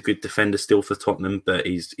 Alderweireld is a good defender still for Tottenham, but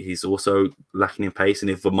he's also lacking in pace. And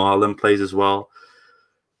if Vermaelen plays as well,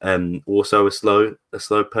 also a slow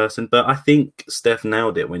person. But I think Steph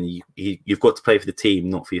nailed it when you've got to play for the team,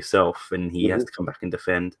 not for yourself, and he has to come back and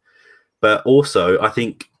defend. But also, I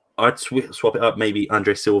think I'd swap it up. Maybe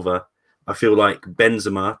Andre Silva. I feel like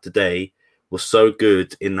Benzema today was so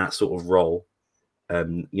good in that sort of role.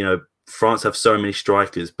 France have so many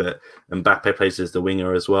strikers, but Mbappe plays as the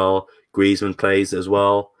winger as well. Griezmann plays as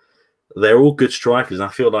well. They're all good strikers. And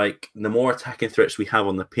I feel like the more attacking threats we have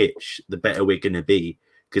on the pitch, the better we're going to be,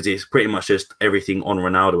 because it's pretty much just everything on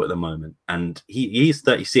Ronaldo at the moment. And he's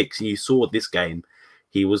 36. And you saw this game.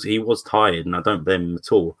 He was tired, and I don't blame him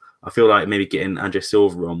at all. I feel like maybe getting Andre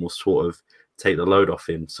Silva on will sort of take the load off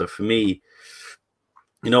him. So for me,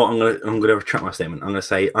 I'm gonna retract my statement. I'm gonna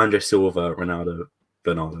say Andre Silva, Ronaldo,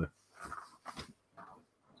 Bernardo.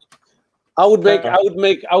 I would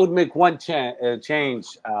make one change.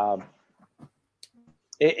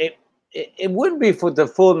 It wouldn't be for the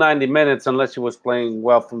full 90 minutes unless he was playing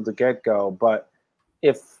well from the get-go. But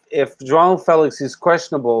if João Felix is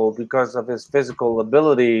questionable because of his physical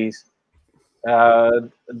abilities,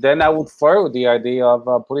 then I would forward the idea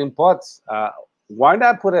of putting Potts. Why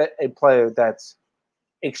not put a player that's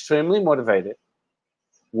extremely motivated,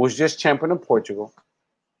 was just champion of Portugal,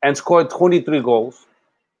 and scored 23 goals?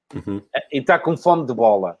 He está com fome de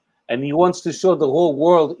bola, and he wants to show the whole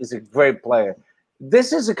world he's a great player.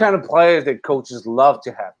 This is the kind of player that coaches love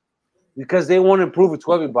to have, because they want to prove it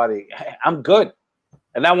to everybody. I'm good,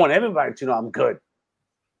 and I want everybody to know I'm good.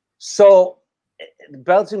 So the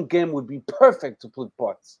Belgium game would be perfect to put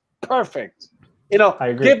Potts. Perfect. I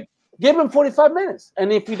agree. Give him 45 minutes,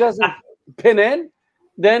 and if he doesn't pin in,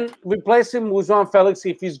 then replace him with João Felix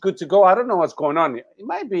if he's good to go. I don't know what's going on. It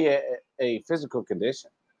might be a physical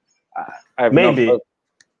condition. Maybe.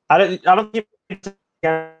 I don't think it's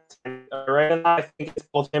right now. I think it's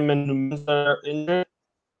both him and Nunes are injured.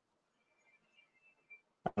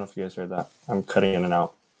 I don't know if you guys heard that. I'm cutting in and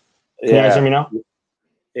out. Can you guys hear me now?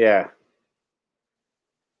 Yeah.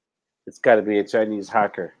 It's got to be a Chinese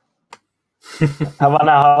hacker. How about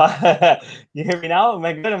now? You hear me now? Am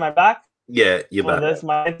I good? Am I back? Yeah, you're back.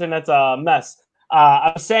 My internet's a mess.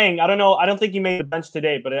 I was saying, I don't know. I don't think he made the bench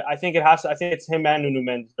today, but I think it has to. I think it's him and Nuno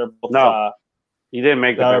Mendes. They're both. No, he didn't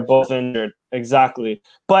make the bench. They're both injured. Exactly.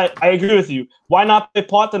 But I agree with you. Why not play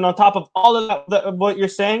Pot? And on top of all of that, what you're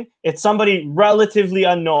saying, it's somebody relatively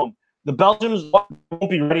unknown. The Belgians won't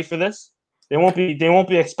be ready for this. They won't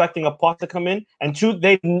be expecting a Pot to come in. And two,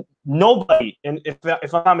 nobody. And if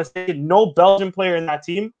I'm not mistaken, no Belgian player in that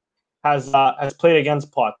team has played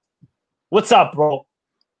against Pot. What's up, bro?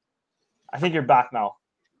 I think you're back now.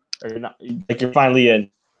 Or you're not. Like you're finally in.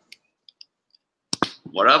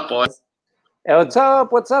 What up, boys? Hey, what's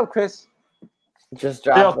up? What's up, Chris? Just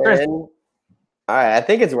drop it in. All right, I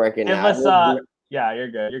think it's working now. Yeah, you're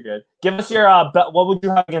good. You're good. Give us your what would you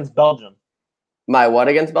have against Belgium? My what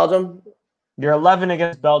against Belgium? Your 11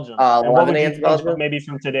 against Belgium. 11 against Belgium? Maybe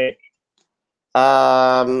from today.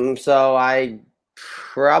 So I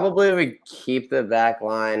probably would keep the back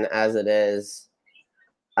line as it is.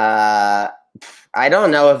 I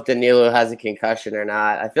don't know if Danilo has a concussion or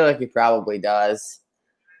not. I feel like he probably does.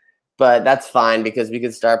 But that's fine because we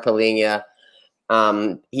could start Palhinha.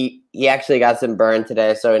 He actually got some burn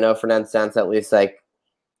today, so I know Fernand Santos at least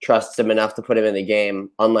trusts him enough to put him in the game.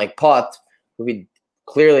 Unlike Pot, who he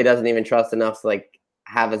clearly doesn't even trust enough to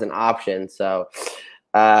have as an option. So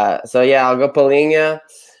yeah, I'll go Palhinha.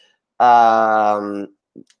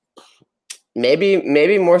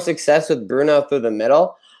 Maybe more success with Bruno through the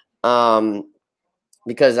middle.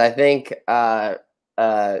 Because I think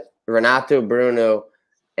Renato, Bruno,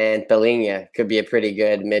 and Palhinha could be a pretty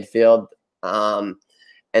good midfield. And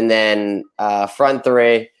then front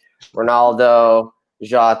three, Ronaldo,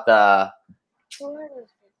 Jota.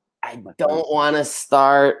 I don't want to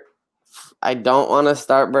start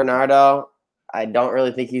Bernardo. I don't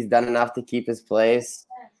really think he's done enough to keep his place.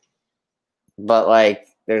 But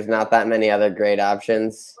there's not that many other great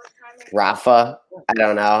options. Rafa, I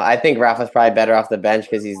don't know. I think Rafa's probably better off the bench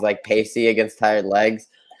because he's pacey against tired legs.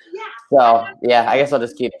 So yeah, I guess I'll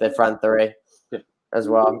just keep the front three as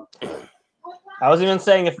well. I was even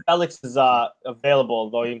saying if Felix is available,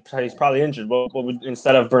 though he's probably injured. What would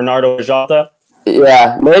instead of Bernardo or Jota?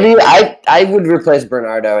 Yeah, maybe I would replace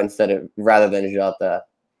Bernardo rather than Jota.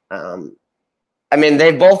 I mean,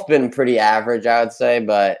 they've both been pretty average, I would say,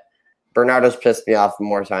 but Bernardo's pissed me off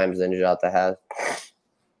more times than Jota has.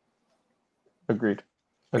 Agreed.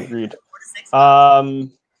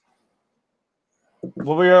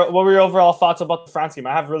 What were your overall thoughts about the France game?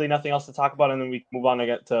 I have really nothing else to talk about, and then we move on to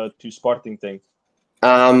get to Sporting things.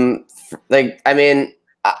 Like, I mean,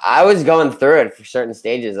 I was going through it for certain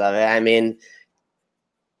stages of it. I mean,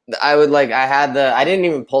 I didn't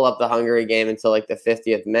even pull up the Hungary game until like the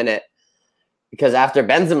 50th minute, because after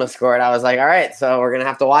Benzema scored, I was like, all right, so we're going to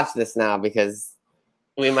have to watch this now because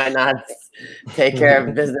we might not take care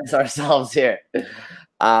of business ourselves here.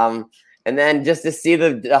 And then just to see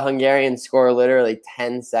the Hungarians score literally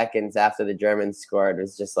 10 seconds after the Germans scored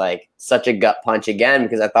was just like such a gut punch again,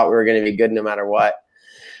 because I thought we were going to be good no matter what.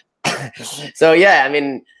 So, yeah, I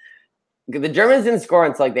mean, the Germans didn't score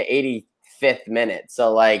until like the 85th minute.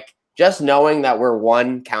 So, like, just knowing that we're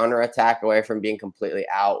one counterattack away from being completely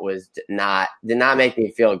out did not make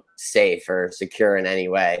me feel safe or secure in any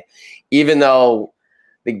way, even though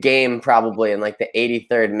the game probably in like the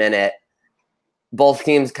 83rd minute, both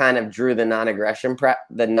teams kind of drew the non-aggression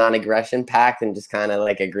pact and just kind of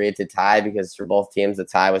like agreed to tie, because for both teams the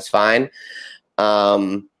tie was fine.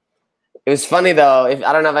 It was funny though. I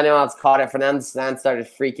don't know if anyone else caught it, Fernando Santos started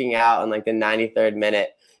freaking out in like the 93rd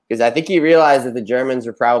minute, because I think he realized that the Germans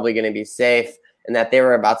were probably going to be safe and that they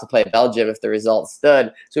were about to play Belgium if the result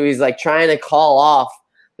stood. So he's like trying to call off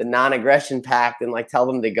the non-aggression pact and like tell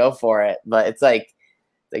them to go for it. But it's like,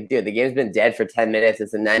 dude, the game's been dead for 10 minutes.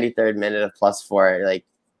 It's the 93rd minute of +4. Like,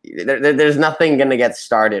 there's nothing going to get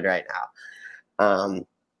started right now.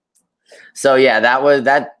 So, yeah, that was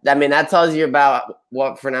that. I mean, that tells you about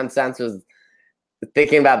what Fernando Santos was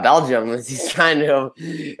thinking about Belgium, was he's trying to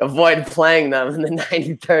avoid playing them in the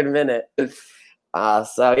 93rd minute.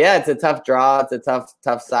 So, yeah, it's a tough draw. It's a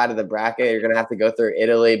tough side of the bracket. You're going to have to go through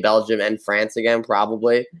Italy, Belgium, and France again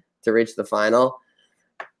probably to reach the final.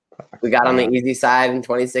 We got on the easy side in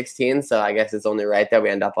 2016, so I guess it's only right that we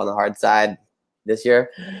end up on the hard side this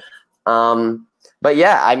year. But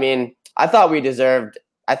yeah, I mean, I thought we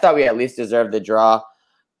at least deserved the draw.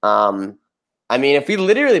 I mean, if we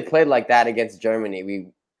literally played like that against Germany, we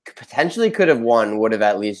potentially could have won, would have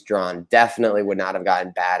at least drawn. Definitely would not have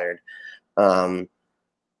gotten battered. And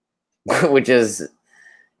if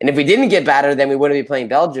we didn't get battered, then we wouldn't be playing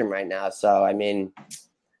Belgium right now. So, I mean,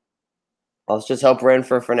 let's just hope we're in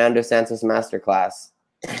for Fernando Santos masterclass.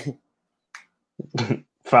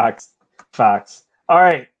 Facts. All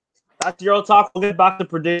right. That's Euro talk. We'll get back to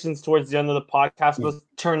predictions towards the end of the podcast. Let's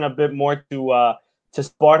turn a bit more to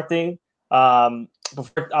Sporting.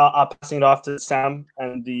 Before passing it off to Sam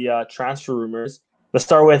and the transfer rumors. Let's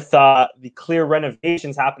start with the clear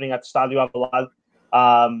renovations happening at Stadio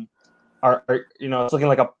Alvalade. It's looking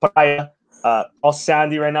like a pariah. All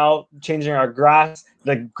sandy right now, changing our grass.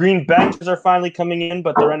 The green benches are finally coming in,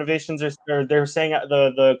 but the renovations they're saying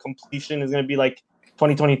the completion is going to be like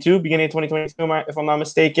 2022, beginning of 2022, if I'm not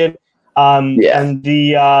mistaken. And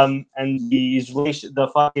the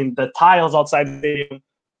tiles outside the stadium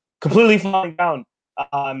completely falling down.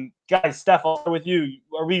 Guys, Steph, I'll start with you.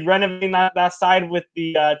 Are we renovating that side with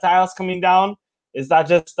the tiles coming down? Is that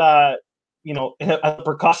just a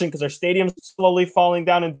precaution because our stadium's slowly falling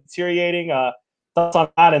down and deteriorating? Thoughts on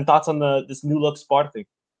that and thoughts on this new look Sporting?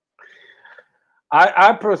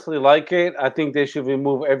 I personally like it. I think they should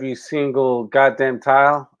remove every single goddamn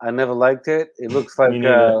tile. I never liked it. It looks like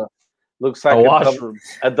a washroom.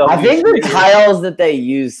 I think the tiles that they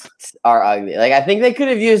used are ugly. Like, I think they could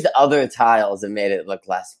have used other tiles and made it look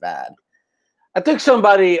less bad. I think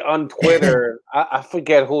somebody on Twitter, I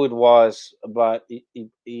forget who it was, but he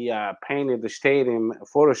painted the stadium,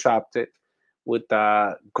 photoshopped it with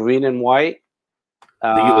green and white.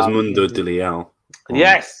 I think it was Mundo de Leal.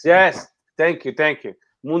 Yes. Thank you.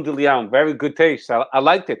 Mundo de Leal. Very good taste. I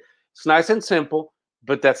liked it. It's nice and simple,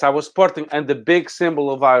 but that's our Sporting and the big symbol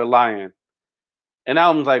of our lion. And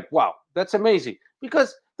I'm like, wow, that's amazing.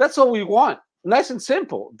 Because that's all we want. Nice and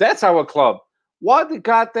simple. That's our club. Why they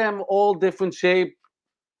got them all different shape,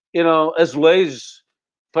 azulejos,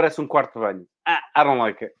 parece quarto de banho. I don't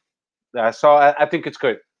like it. So I think it's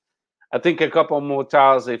good. I think a couple more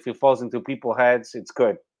tiles, if it falls into people's heads, it's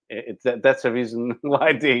good. That's the reason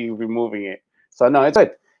why they're removing it. So no, it's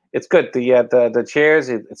good. It's good. The chairs,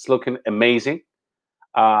 it's looking amazing.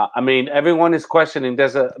 I mean, everyone is questioning.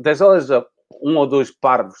 There's always or dois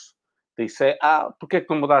parvos. They say, por que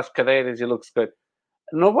não mudar as cadeiras? It looks good.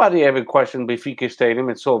 Nobody ever questioned Benfica Stadium.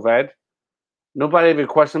 It's so red. Nobody ever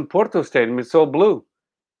questioned Porto Stadium. It's so blue.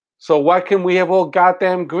 So why can't we have all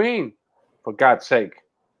goddamn green? For God's sake.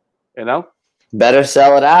 Better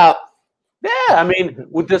sell it out. Yeah, I mean,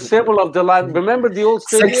 with the symbol of the line. Remember the old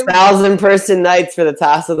stadium? 6,000 person nights for the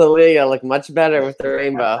Taça da Liga look much better with the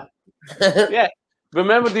rainbow. Yeah.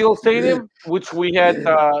 Remember the old stadium, which we had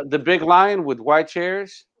the big lion with white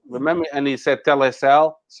chairs? remember, and he said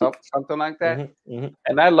 "Telecel," something like that,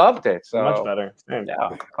 and I loved it. So much better. Same.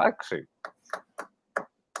 Yeah, actually.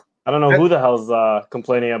 I don't know who the hell's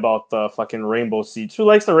complaining about the fucking rainbow seeds. Who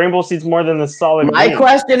likes the rainbow seeds more than the solid? My green?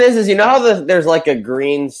 question is you know how there's like a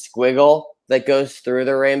green squiggle that goes through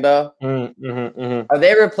the rainbow? Are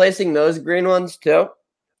they replacing those green ones too?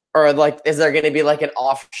 Or like, is there going to be like an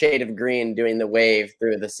off shade of green doing the wave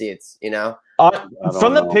through the seats? You know,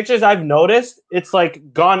 from the pictures I've noticed, it's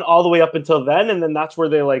like gone all the way up until then, and then that's where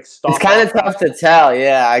they like stop. It's kind of tough to tell,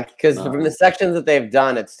 yeah, because from the sections that they've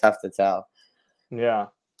done, it's tough to tell. Yeah,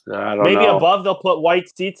 maybe above they'll put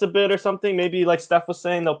white seats a bit or something. Maybe like Steph was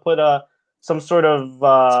saying, they'll put some sort of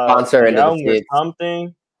sponsor into the seats. or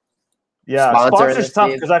something. Yeah, sponsor's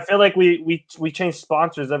tough because I feel like we change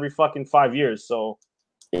sponsors every fucking 5 years, so.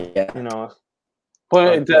 Yeah, you know,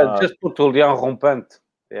 just put Julian Rompent.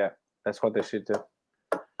 Yeah, that's what they should do.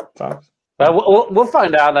 But we'll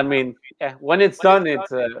find out. I mean, when it's done,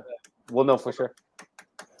 we'll know for sure.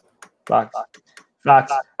 Facts.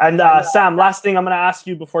 And Sam, last thing I'm going to ask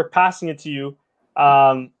you before passing it to you,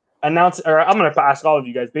 I'm going to ask all of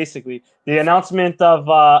you guys basically the announcement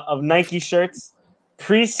of Nike shirts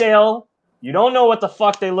pre-sale. You don't know what the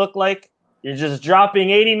fuck they look like. You're just dropping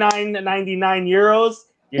 89.99 euros.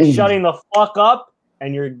 You're shutting the fuck up,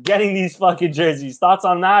 and you're getting these fucking jerseys. Thoughts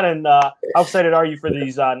on that, and how excited are you for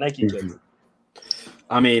these Nike kits?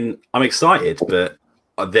 I mean, I'm excited, but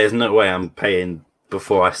there's no way I'm paying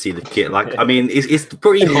before I see the kit. Like, I mean, it's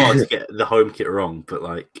pretty hard to get the home kit wrong, but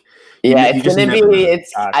like, it's gonna be.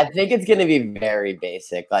 I think it's gonna be very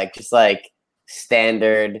basic, like just like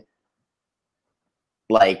standard,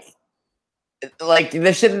 like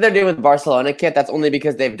the shit that they're doing with the Barcelona kit, that's only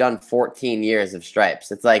because they've done 14 years of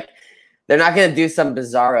stripes. It's like they're not going to do some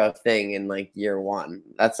bizarro thing in like year 1.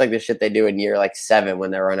 That's like the shit they do in year like 7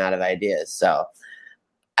 when they run out of ideas. So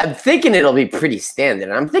I'm thinking it'll be pretty standard.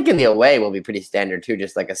 And I'm thinking the away will be pretty standard too,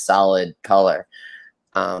 just like a solid color.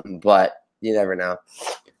 But you never know.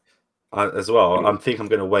 As well, I think I'm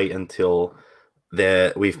going to wait until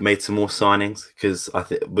we've made some more signings, because I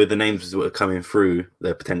think with the names that are coming through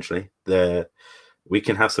there potentially, we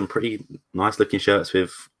can have some pretty nice looking shirts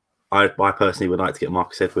with. I personally would like to get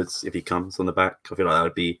Marcus Edwards if he comes on the back. I feel like that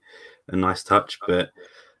would be a nice touch. But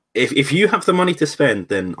if you have the money to spend,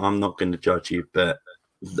 then I'm not going to judge you. But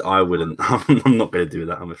I wouldn't. I'm not going to do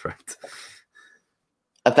that, I'm afraid.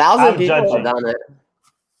 1,000 people have done it.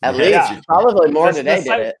 At least probably more today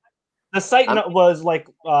did it. The site was like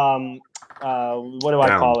what do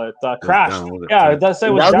I call it? Crashed. That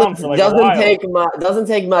site was down for like a while. Doesn't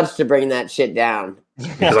take much to bring that shit down.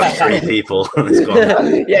 There's like 3 people. It's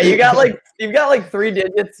gone. Yeah, you've got like 3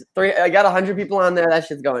 digits. I got 100 people on there. That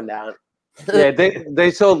shit's going down. Yeah,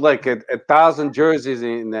 they sold like 1,000 jerseys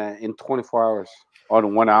in 24 hours or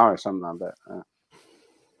in 1 hour or something like that.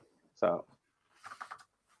 So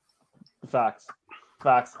facts.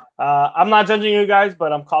 I'm not judging you guys,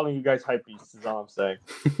 but I'm calling you guys hype beasts. Is all I'm saying.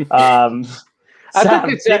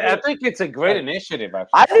 I think it's a great initiative. Actually.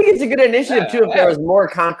 I think it's a good initiative too. If there was more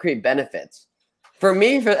concrete benefits, for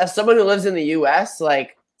me, as someone who lives in the U.S.,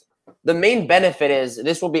 like the main benefit is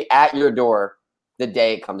this will be at your door the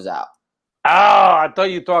day it comes out. Oh, I thought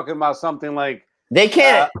you were talking about something like they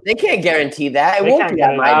can't guarantee that. It won't be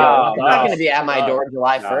at my door. It's not going to be at my door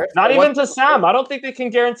July 1st. Not even to Sam. I don't think they can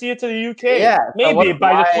guarantee it to the UK. Yeah, maybe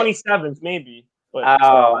by the 27th, maybe. But, I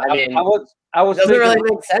mean, I was doesn't really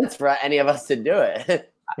make sense for any of us to do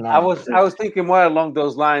it. I was thinking more along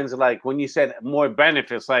those lines, like when you said more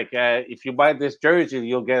benefits, like if you buy this jersey,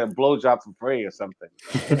 you'll get a blowjob for free or something.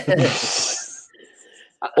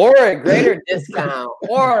 Or a greater discount,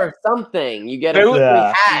 or something. You get a free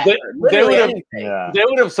hat. They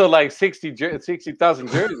would have sold like 60,000 jerseys.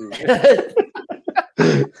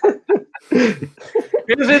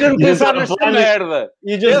 You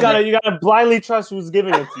gotta blindly trust who's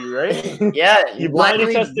giving it to you, right? Yeah, you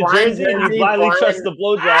blindly trust the jersey, and you blindly trust the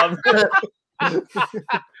blowjob.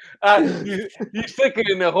 You stick it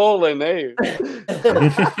in the hole in there.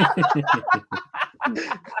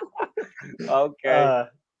 Okay.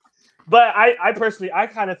 But I personally, I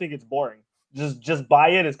kind of think it's boring. Just buy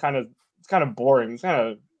it. It's kind of boring. It's kind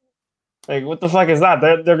of like, what the fuck is that?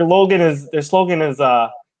 Their slogan is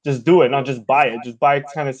just do it, not just buy it. Just buy it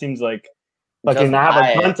kind of seems like fucking I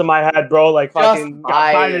have a gun to my head, bro. Like fucking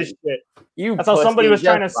buy this shit. That's how somebody was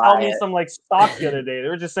trying to sell me some like stock the other day. They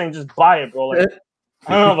were just saying just buy it, bro. Like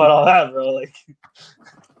I don't know about all that, bro. Like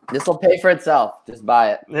this will pay for itself. Just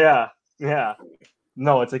buy it. Yeah.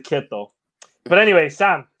 No, it's a kit though. But anyway,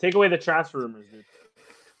 Sam, take away the transfer rumors, dude.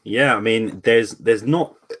 Yeah, I mean, there's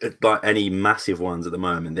not like any massive ones at the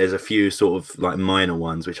moment. There's a few sort of like minor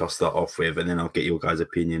ones which I'll start off with, and then I'll get your guys'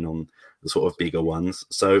 opinion on the sort of bigger ones.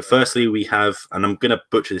 So, firstly, we have, and I'm going to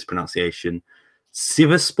butcher this pronunciation,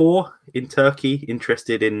 Sivasspor in Turkey,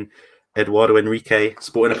 interested in Eduardo Enrique.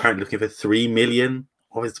 Sporting apparently looking for 3 million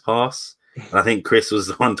of his pass. And I think Chris was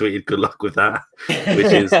the one tweeted, "Good luck with that,"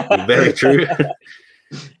 which is very true.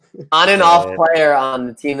 On and off player on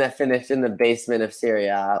the team that finished in the basement of Serie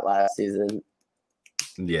A last season.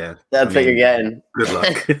 Yeah. That's what you're getting. Good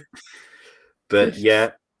luck. But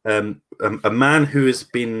yeah, a man who has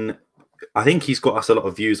been, I think he's got us a lot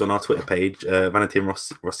of views on our Twitter page, Valentin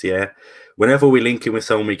Rossier. Whenever we link in with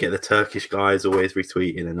someone, we get the Turkish guys always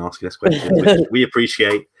retweeting and asking us questions, which we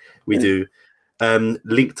appreciate. We do.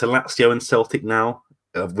 Linked to Lazio and Celtic now,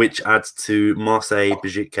 which adds to Marseille,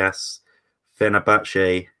 Besiktas,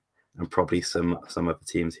 Fenerbahce, and probably some other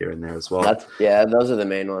teams here and there as well. Those are the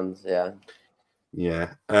main ones. Yeah.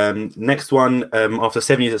 Next one, after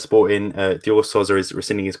 7 years at Sporting, Diogo Sousa is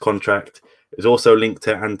rescinding his contract. It was also linked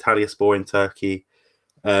to Antalyaspor in Turkey.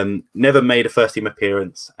 Never made a first team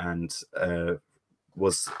appearance and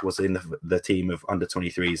was in the team of under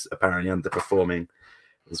 23s, apparently underperforming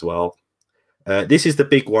as well. This is the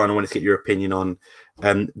big one I wanted to get your opinion on.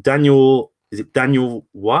 Daniel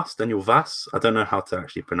Vass? I don't know how to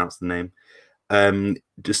actually pronounce the name.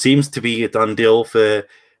 Just seems to be a done deal for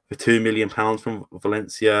 £2 million from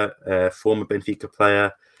Valencia, former Benfica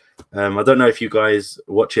player. I don't know if you guys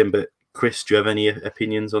watch him, but Chris, do you have any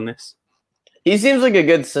opinions on this? He seems like a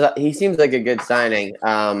good signing.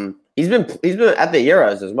 He's been at the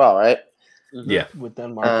Euros as well, right? Yeah, with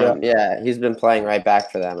Denmark. Yeah, he's been playing right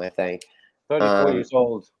back for them, I think. 34 years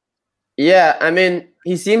old. Yeah, I mean,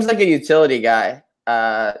 he seems like a utility guy,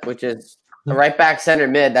 which is a right back center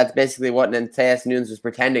mid. That's basically what Nanteas Nunes was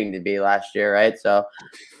pretending to be last year, right? So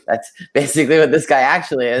that's basically what this guy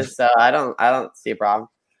actually is. So I don't see a problem.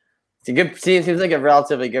 It's a good. Seems like a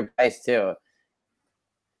relatively good price too.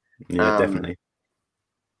 Yeah, definitely.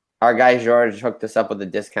 Our guy George hooked us up with a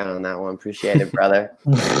discount on that one. Appreciate it, brother.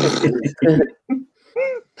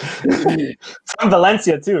 From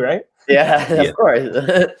Valencia too, right? Yeah, of course.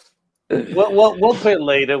 We'll pay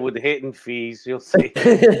later with hidden fees. You'll see.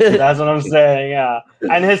 That's what I'm saying. Yeah,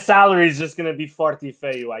 and his salary is just gonna be forty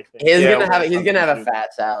feyu, I think. He's gonna have a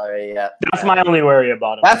fat salary. Yeah, that's my only worry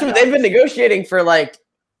about him. That's what they've been negotiating for like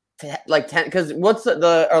 10. Because what's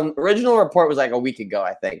the original report was like a week ago,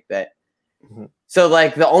 I think that. Mm-hmm. So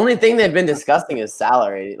like the only thing they've been discussing is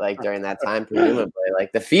salary. Like during that time, presumably,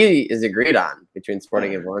 like the fee is agreed on between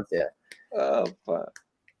Sporting and Valencia. Oh, fuck.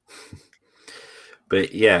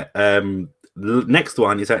 But yeah, the next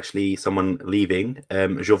one is actually someone leaving.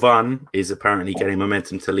 Jovan is apparently getting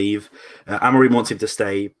momentum to leave. Amorim wants him to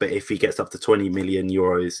stay, but if he gets up to 20 million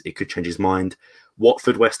euros, it could change his mind.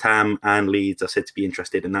 Watford, West Ham, and Leeds are said to be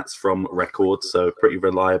interested, and that's from records, so pretty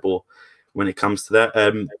reliable when it comes to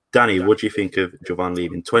that. Danny, what do you think of Jovan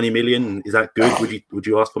leaving? 20 million, is that good? Would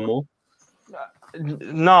you ask for more?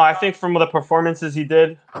 No, I think from the performances he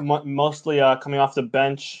did, mostly coming off the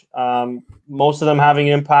bench, most of them having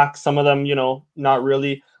impact, some of them, not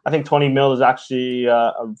really. I think 20 mil is actually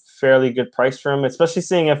a fairly good price for him, especially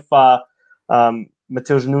seeing if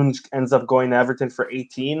Mateus Nunes ends up going to Everton for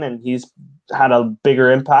 18 and he's had a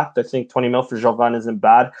bigger impact. I think 20 mil for Jovan isn't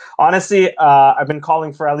bad. Honestly, I've been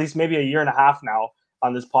calling for at least maybe a year and a half now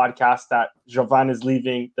on this podcast that Jovan is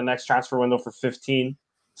leaving the next transfer window for 15.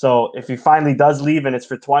 So if he finally does leave and it's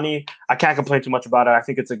for 20, I can't complain too much about it. I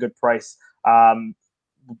think it's a good price.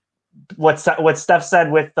 What Steph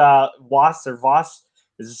said with Voss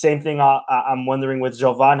is the same thing I'm wondering with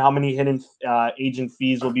Jovan, how many hidden agent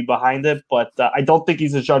fees will be behind it. But I don't think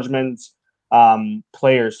he's a judgment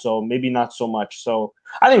player, so maybe not so much. So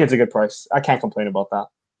I think it's a good price. I can't complain about that.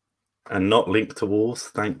 And not linked to Wolves,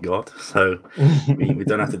 thank God. So we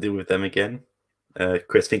don't have to deal with them again.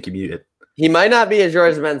 Chris, think you're muted. He might not be a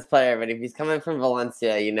George Men's player, but if he's coming from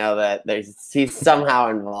Valencia, you know that he's somehow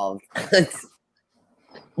involved.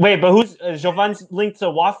 Wait, but who's Jovan's linked to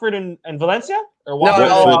Watford and Valencia? Or Watford?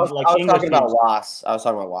 No, I was talking about Voss.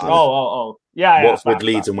 Oh. Yeah. Watford,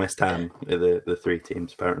 Leeds, and West Ham are the three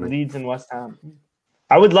teams, apparently. Leeds and West Ham.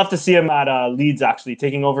 I would love to see him at Leeds, actually,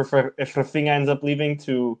 taking over if Rafinha ends up leaving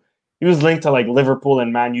to... He was linked to like Liverpool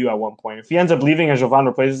and Man U at one point. If he ends up leaving and Jovan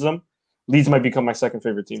replaces him, Leeds might become my second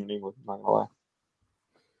favorite team in England. I'm not gonna lie.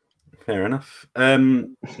 Fair enough.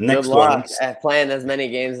 Next one. Playing as many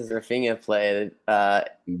games as Rafinha played.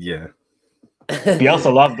 Yeah. He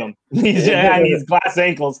also loved them. He's glass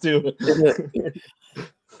ankles too.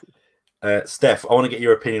 Steph, I want to get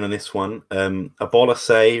your opinion on this one. Abola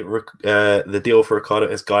say the deal for Ricardo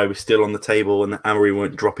Esgaio was still on the table and that Amory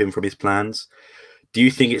won't drop him from his plans. Do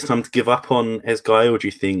you think it's time to give up on Esgaio, or do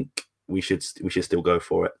you think we should still go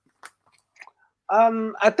for it?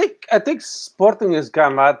 I think Sporting has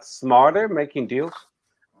gotten a lot smarter making deals.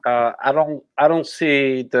 I don't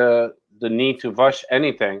see the need to rush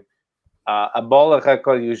anything. Abola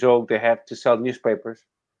record you joke they have to sell newspapers.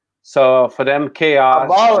 So for them, chaos.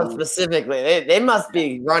 Alvalade specifically, they must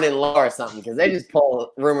be running low or something because they just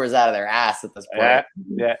pull rumors out of their ass at this point.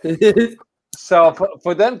 Yeah. So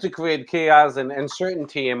for them to create chaos and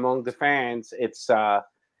uncertainty among the fans, it's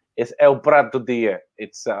El Prato Dia.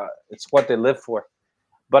 It's what they live for.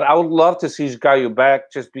 But I would love to see Esgaio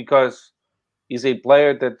back just because he's a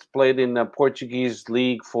player that's played in the Portuguese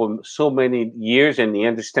league for so many years and he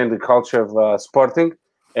understands the culture of Sporting.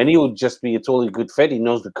 And he would just be a totally good fit. He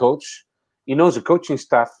knows the coach. He knows the coaching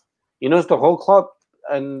staff. He knows the whole club.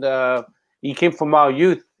 And he came from our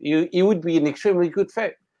youth. He would be an extremely good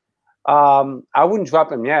fit. I wouldn't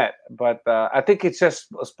drop him yet. But I think it's just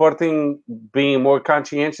Sporting being more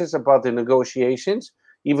conscientious about the negotiations,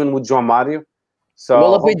 even with João Mario. So,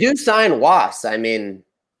 well, if we do sign Was, I mean,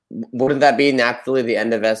 wouldn't that be naturally the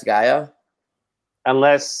end of Esgaio?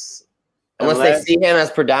 Unless they see him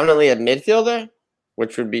as predominantly a midfielder?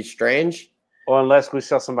 Which would be strange. Or unless we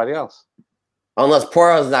sell somebody else. Unless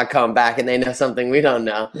Porro's not coming back and they know something we don't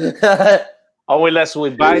know. Or unless we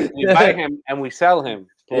buy him and we sell him.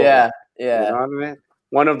 Yeah. You know what I mean?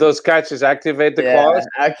 One of those catches activate the clause.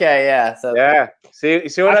 Okay, yeah. So yeah. See what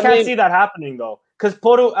I mean? I can't see that happening though. Because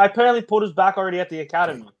Porto's back already at the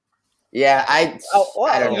academy. Yeah, I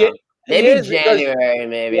don't know. Maybe January,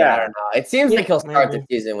 maybe. Yeah. I don't know. It seems like he'll start the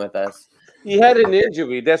season with us. He had an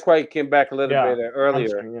injury. That's why he came back a little bit earlier.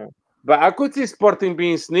 Sure. But I could see Sporting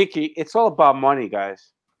being sneaky. It's all about money,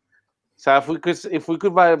 guys. So if we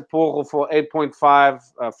could buy Porro for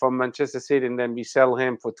 8.5 from Manchester City and then we sell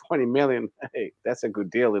him for 20 million, hey, that's a good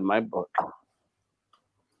deal in my book.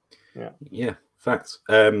 Yeah, facts.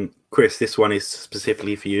 Chris, this one is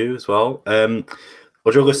specifically for you as well.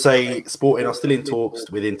 Ojogo say Sporting are still in talks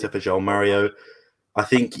with Inter for João Mario. I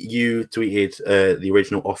think you tweeted the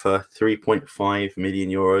original offer, 3.5 million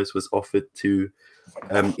euros was offered to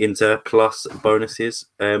Inter plus bonuses.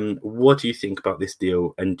 What do you think about this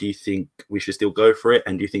deal? And do you think we should still go for it?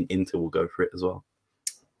 And do you think Inter will go for it as well?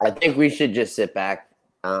 I think we should just sit back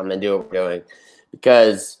and do what we're doing.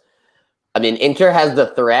 Because, I mean, Inter has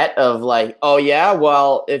the threat of like, oh, yeah,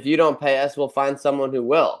 well, if you don't pay us, we'll find someone who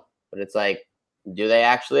will. But it's like, do they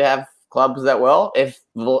actually have clubs that will? If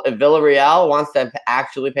Villarreal wants to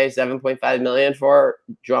actually pay 7.5 million for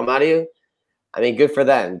João Mario, I mean, good for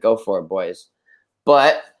them. Go for it, boys.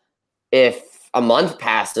 But if a month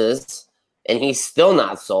passes and he's still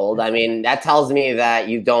not sold, I mean, that tells me that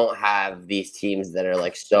you don't have these teams that are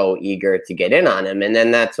like so eager to get in on him. And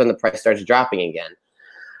then that's when the price starts dropping again.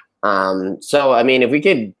 So, I mean, if we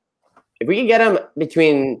could get him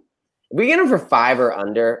for 5 or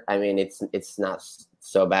under, I mean, it's not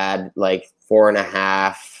so bad, like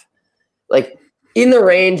 4.5, like in the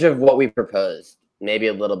range of what we proposed, maybe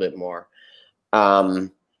a little bit more.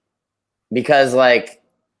 Because like,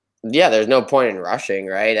 yeah, there's no point in rushing,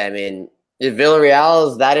 right? I mean, if Villarreal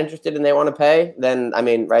is that interested and they want to pay, then I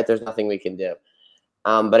mean, right, there's nothing we can do.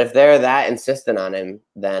 But if they're that insistent on him,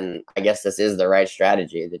 then I guess this is the right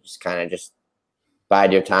strategy to just kind of just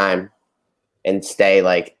bide your time and stay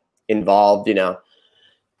like involved, you know.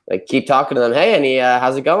 Like keep talking to them. Hey, any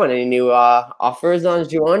how's it going? Any new offers on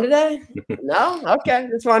Juan today? No? Okay,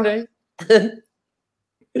 just wondering.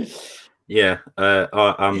 Yeah,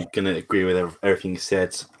 I'm gonna agree with everything you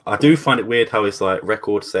said. I do find it weird how it's like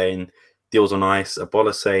record saying deals on ice,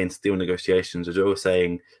 Abola saying still negotiations, Ojogo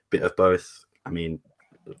saying bit of both. I mean,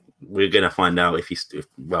 we're gonna find out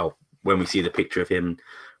when we see the picture of him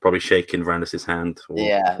probably shaking Randis' hand.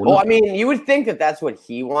 Well, I mean, you would think that that's what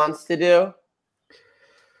he wants to do.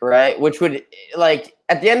 Right, which would, like,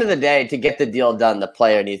 at the end of the day, to get the deal done, the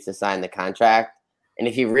player needs to sign the contract. And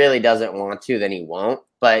if he really doesn't want to, then he won't.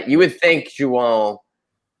 But you would think Juan,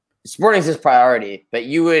 Sporting's his priority. But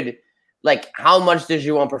you would, like, how much does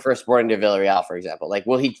Juan prefer Sporting to Villarreal, for example? Like,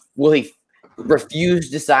 will he refuse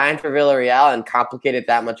to sign for Villarreal and complicate it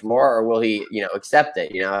that much more? Or will he, accept it,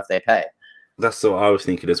 if they pay? That's what I was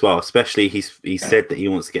thinking as well. Especially he said that he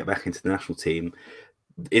wants to get back into the national team.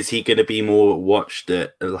 Is he going to be more watched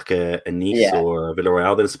at like a Nice or a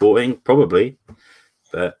Villarreal than Sporting? Probably.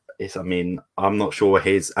 But I'm not sure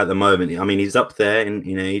at the moment. I mean, he's up there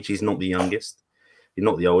in age. He's not the youngest. He's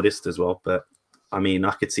not the oldest as well. But I mean,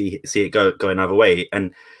 I could see it go another way.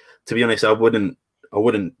 And to be honest, I wouldn't I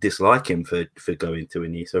wouldn't dislike him for going to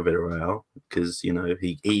Iniesta Villarreal because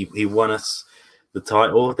he won us the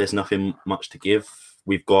title. There's nothing much to give.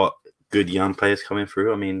 We've got good young players coming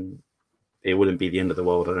through. I mean, it wouldn't be the end of the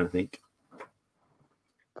world, I don't think.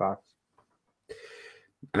 Facts.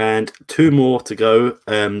 And 2 more to go.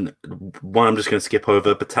 One I'm just going to skip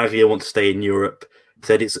over. Battaglia wants to stay in Europe.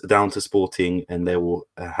 Said it's down to Sporting, and they will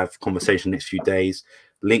have conversation next few days.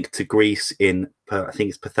 Linked to Greece in, I think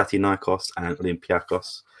it's Panathinaikos and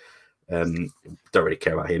Olympiakos. Don't really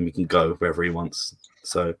care about him. He can go wherever he wants.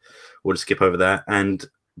 So we'll just skip over that. And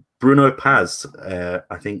Bruno Paz,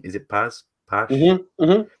 I think, is it Paz? Paz?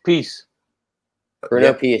 Peace.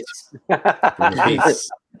 Bruno Peace. Bruno Peace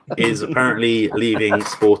is apparently leaving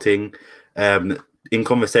Sporting. In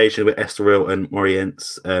conversation with Estoril and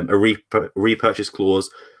Morientes, a repurchase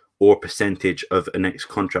clause or percentage of a next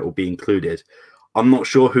contract will be included. I'm not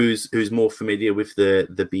sure who's more familiar with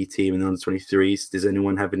the B team and the under-23s. Does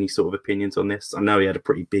anyone have any sort of opinions on this? I know he had a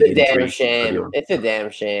pretty big injury. It's a damn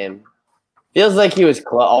shame. Feels like he was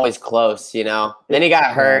always close, Then he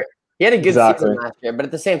got hurt. He had a good season last year, but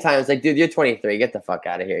at the same time, it's like, dude, you're 23. Get the fuck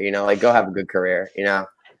out of here. Go have a good career.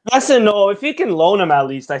 Yes and no. If you can loan him at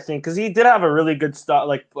least, I think, because he did have a really good start.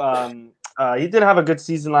 He did have a good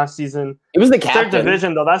season last season. He was the captain. Third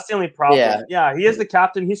division, though. That's the only problem. Yeah, he is the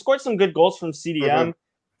captain. He scored some good goals from CDM. Mm-hmm.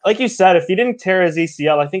 Like you said, if he didn't tear his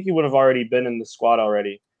ACL, I think he would have already been in the squad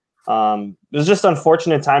already. It was just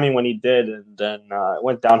unfortunate timing when he did, and then it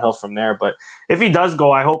went downhill from there. But if he does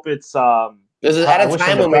go, I hope it's this is at a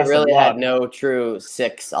time when we really had no true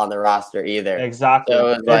 6 on the roster either. Exactly.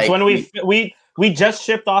 So it's when we just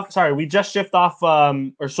shipped off. Sorry, we just shipped off.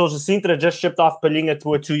 Or Sousa Sintra just shipped off Pelinha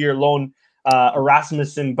to a 2-year loan.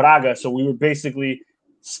 Erasmus in Braga, so we were basically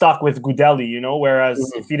stuck with Goudelli. Whereas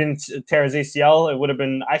if he didn't tear his ACL, it would have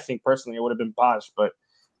been. I think personally, it would have been Paz. But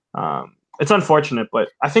it's unfortunate. But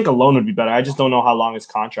I think a loan would be better. I just don't know how long his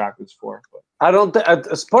contract is for. But. I don't.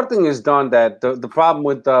 Sporting has done that. The problem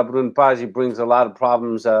with Bruno Paz, he brings a lot of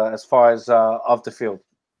problems as far as off the field.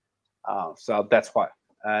 So that's why.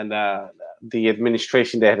 And the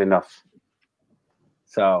administration, they had enough.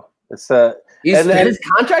 So it's his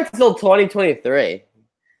contract till 2023.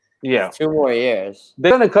 Yeah, 2 more years.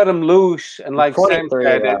 They're gonna cut him loose and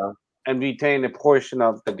and retain a portion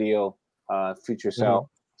of the deal, future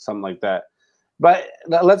sale, something like that. But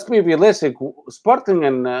let's be realistic. Sporting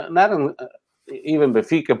and even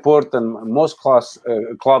Benfica, Porto, and most clubs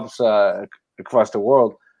across the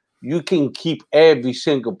world, you can keep every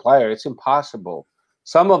single player. It's impossible.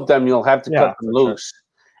 Some of them you'll have to cut them loose. Sure.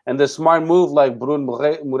 And the smart move, like Bruno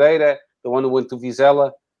Moreira, the one who went to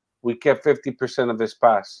Vizela, we kept 50% of his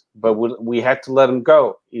pass, but we had to let him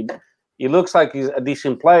go. He looks like he's a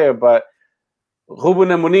decent player, but Ruben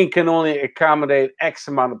Amorim can only accommodate X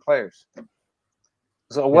amount of players.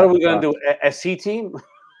 So what are we going to do? A C team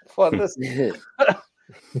for this?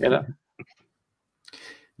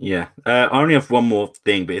 Yeah. I only have one more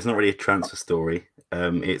thing, but it's not really a transfer story.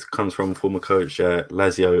 It comes from former coach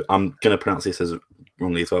Lazio. I'm going to pronounce this as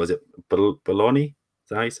wrongly as well. Is it Bologna? Is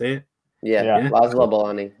that how you say it? Yeah. Laszlo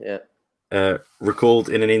Bologna. Yeah. Recalled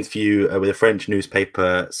in an interview with a French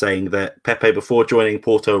newspaper saying that Pepe, before joining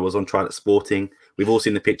Porto, was on trial at Sporting. We've all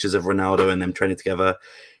seen the pictures of Ronaldo and them training together.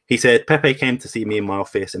 He said, Pepe came to see me in my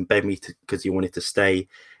office and begged me because he wanted to stay.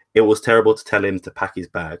 It was terrible to tell him to pack his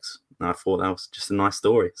bags. And I thought that was just a nice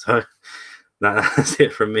story. So that's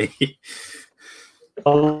it from me.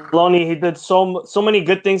 Lonnie, he did so many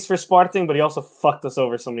good things for Sporting, but he also fucked us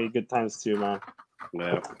over so many good times too, man.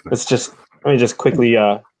 Yeah. It's just, let me just quickly,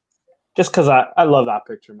 just because I love that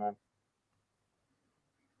picture, man.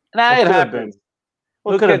 It happened.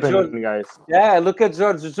 What could have been, guys? Yeah, look at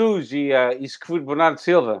Jorge Jesus. He screwed Bernardo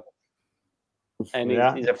Silva. And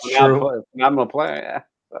he's a phenomenal player. Yeah.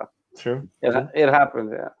 So, true. It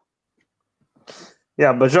happened, yeah.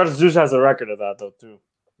 Yeah, but Jorge Jesus has a record of that, though, too.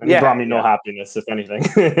 And he brought me no happiness, if anything.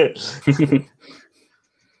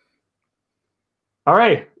 All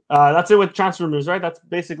right. That's it with transfer moves, right? That's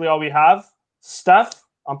basically all we have. Steph,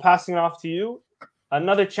 I'm passing it off to you.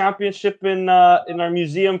 Another championship in our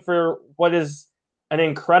museum for what is an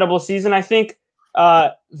incredible season. I think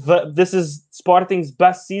this is Sporting's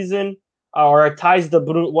best season, or it ties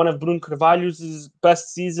one of Bruno Carvalho's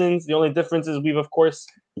best seasons. The only difference is we've, of course,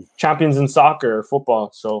 champions in soccer or football.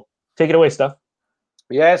 So take it away, Steph.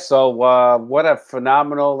 Yeah, so what a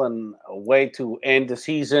phenomenal and a way to end the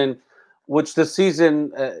season, which the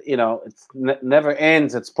season, it never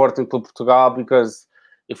ends at Sporting Club Portugal, because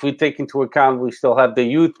if we take into account we still have the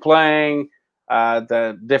youth playing,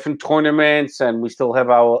 the different tournaments, and we still have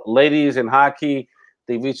our ladies in hockey.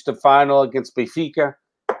 They reached the final against Benfica.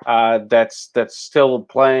 that's still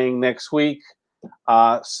playing next week.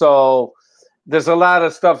 So there's a lot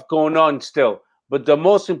of stuff going on still. But the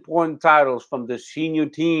most important titles from the senior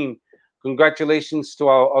team, congratulations to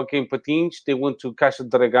our Game Patins. They went to Caixa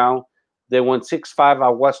Dragão. They won 6-5. I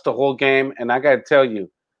watched the whole game, and I got to tell you,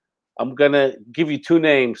 I'm going to give you two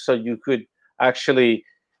names so you could actually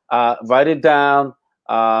write it down.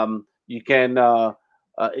 You can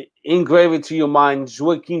engrave it to your mind.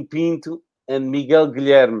 Joaquim Pinto and Miguel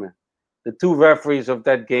Guilherme, the two referees of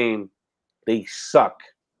that game, they suck.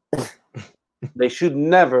 They should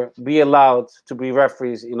never be allowed to be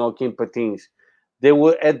referees in Joaquim Patins. They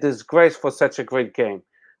were a disgrace for such a great game.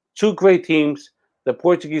 Two great teams. The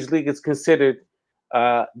Portuguese league is considered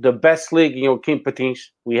the best league in Joaquim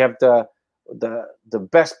Patins. We have the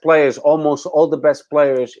best players, almost all the best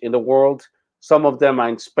players in the world. Some of them are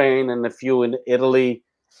in Spain and a few in Italy.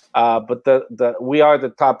 But we are the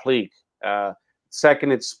top league.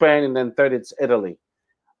 Second, it's Spain, and then third, it's Italy.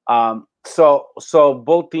 So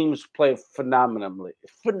both teams play phenomenal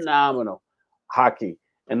hockey.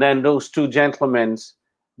 And then those two gentlemen,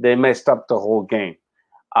 they messed up the whole game.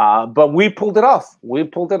 But we pulled it off.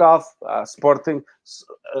 Sporting.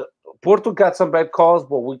 Porto got some bad calls,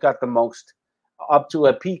 but we got the most. Up to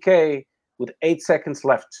a PK with 8 seconds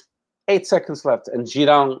left. 8 seconds left. And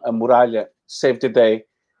Girão and Muralha saved the day.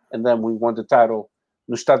 And then we won the title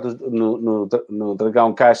no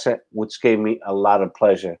Dragão Caixa, which gave me a lot of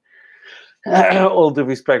pleasure. All due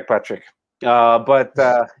respect, Patrick. But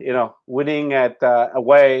winning at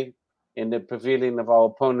away in the pavilion of our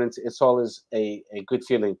opponents, it's always a good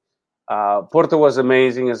feeling. Porto was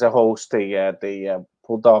amazing as a host. They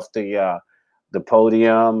pulled off the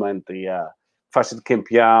podium and the Faixa de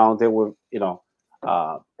Campeão. They were,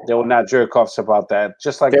 they were not jerk-offs about that.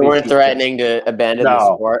 Just like they weren't threatening to abandon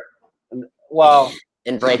the sport. Well,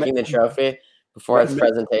 and breaking the trophy before its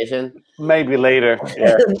presentation. Maybe later.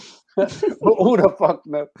 Yeah. Who the fuck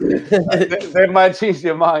knows? They might change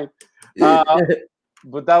their mind.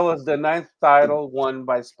 But that was the 9th title won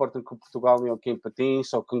by Sporting Portugal and Joaquim Patins.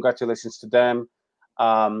 So congratulations to them.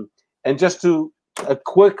 And just to a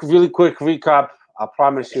really quick recap, I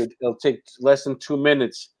promise you it'll take less than 2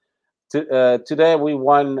 minutes. Today we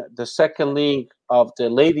won the second league of the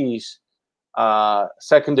ladies'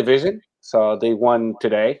 second division. So they won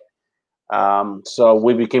today. So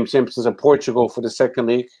we became champions of Portugal for the second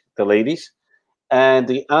league, the ladies. And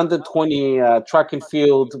the under-20 track and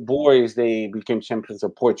field boys, they became champions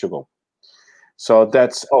of Portugal. So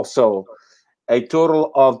that's also a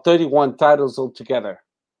total of 31 titles altogether.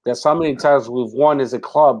 That's how many titles we've won as a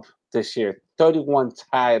club this year. 31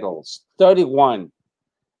 titles. 31.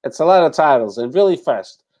 It's a lot of titles, and really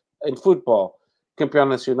fast. In football, Campeão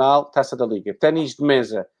Nacional, Taça da Liga. Ténis de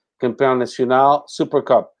Mesa, Campeão Nacional, Super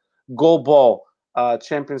Cup. Goalball,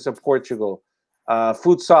 Champions of Portugal.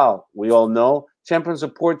 Futsal, we all know. Champions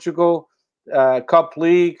of Portugal, Cup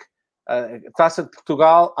League, Taça de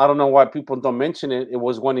Portugal. I don't know why people don't mention it. It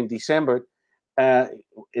was won in December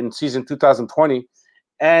in season 2020.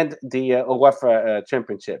 And the UEFA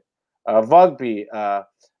Championship. Rugby,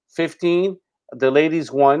 15. The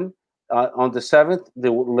ladies won on the 7th.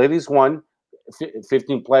 The ladies won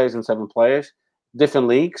 15 players and 7 players. Different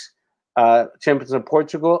leagues. Champions of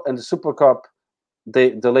Portugal. And the Super Cup,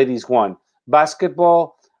 the ladies won.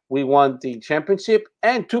 Basketball, we won the championship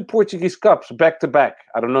and 2 Portuguese Cups back-to-back.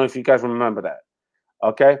 I don't know if you guys remember that.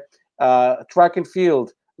 Okay? Track and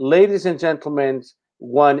field, ladies and gentlemen,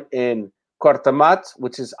 won in Cortamat,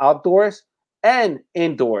 which is outdoors, and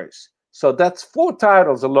indoors. So that's 4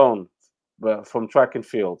 titles alone from track and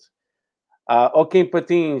field. Joaquim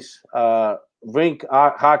Patins, rink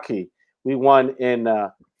hockey, we won in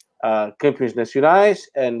Campeões Nacionais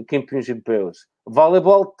and Campeões Europeus.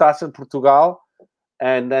 Volleyball, Taça de Portugal,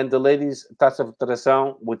 and then the ladies, Taça de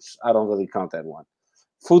Federação, which I don't really count that one.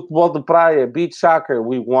 Football de praia, beach soccer,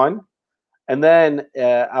 we won. And then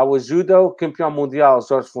our judo, Campeão Mundial,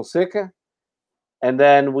 Jorge Fonseca. And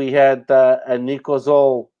then we had Nico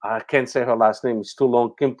Zol, I can't say her last name, it's too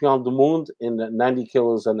long, Campeão do Mundo in 90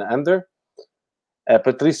 kilos and under.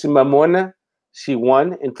 Patrícia Mamona, she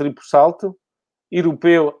won in triple salto.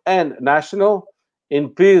 Europeu and national. In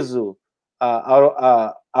peso,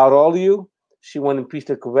 Aurólio, she won in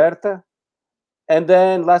pista coberta. And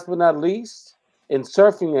then, last but not least, in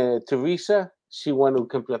surfing, Teresa, she won in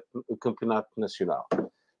Campeonato Nacional.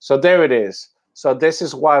 So there it is. So this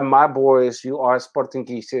is why, my boys, you are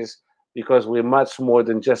Sportingistas, because we're much more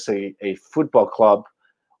than just a football club.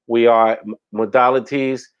 We are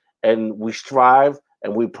modalities, and we strive,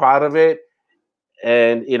 and we're proud of it.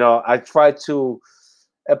 And, I try to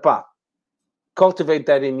cultivate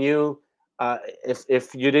that in you.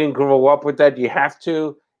 if you didn't grow up with that, you have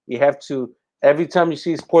to. Every time you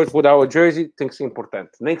see sports with our jersey, tem que ser importante.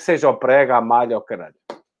 Nem que seja o prega, a malha, o caralho.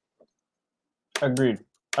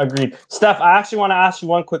 Agreed. Steph, I actually want to ask you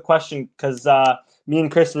one quick question because me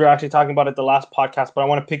and Chris were actually talking about it the last podcast, but I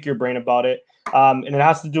want to pick your brain about it. And it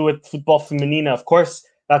has to do with football femenina. Of course,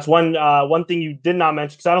 that's one thing you did not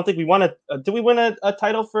mention because I don't think we won did we win a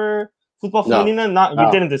title for football femenina? No.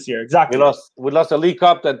 We didn't this year. Exactly. We lost a League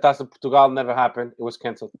Cup that Taça Portugal never happened. It was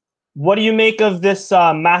canceled. What do you make of this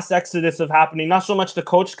mass exodus of happening? Not so much the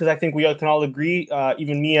coach, because I think we can all agree,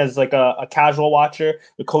 even me as like a casual watcher,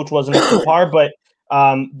 the coach wasn't up to par, but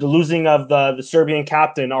the losing of the Serbian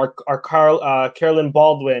captain, our Carolyn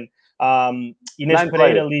Baldwin, Ines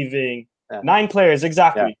Pereira leaving, 9 players,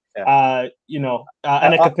 exactly. Ana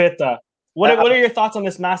Capeta. What are your thoughts on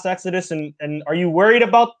this mass exodus, and are you worried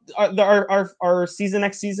about our season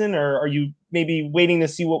next season, or are you maybe waiting to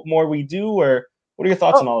see what more we do, or what are your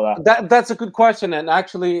thoughts on all of that? That's a good question, and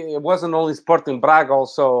actually, it wasn't only Sporting Braga.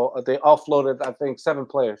 Also, they offloaded, I think, 7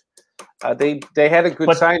 players. They had a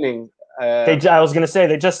good signing. I was going to say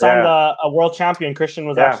they just signed a world champion. Christian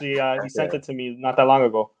was actually he sent it to me not that long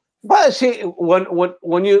ago. But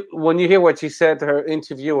when you hear what she said, her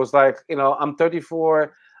interview was like, I'm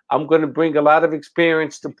 34. I'm going to bring a lot of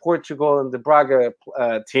experience to Portugal and the Braga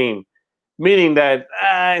team, meaning that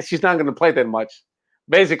she's not going to play that much.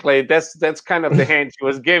 Basically, that's kind of the hint she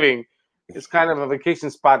was giving. It's kind of a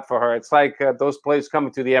vacation spot for her. It's like those players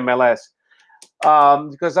coming to the MLS,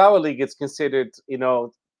 because our league is considered,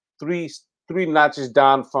 three notches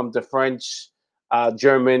down from the French,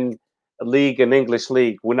 German league and English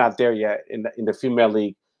league. We're not there yet in the female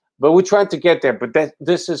league, but we're trying to get there. But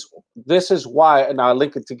this is why, and I'll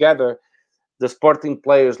link it together. The Sporting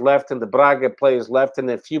players left, and the Braga players left, and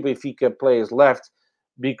the few Benfica players left.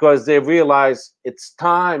 Because they realize it's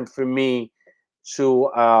time for me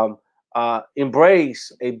to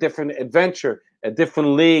embrace a different adventure, a different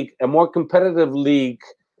league, a more competitive league,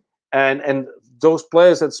 and those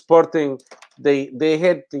players at Sporting, they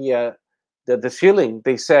hit the ceiling.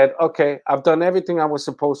 They said, "Okay, I've done everything I was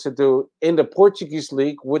supposed to do in the Portuguese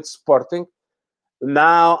league with Sporting.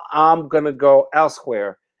 Now I'm gonna go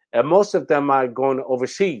elsewhere." And most of them are going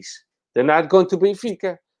overseas. They're not going to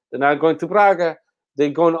Benfica. They're not going to Braga. They're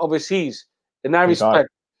going overseas, and I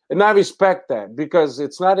respect that, because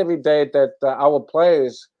it's not every day that our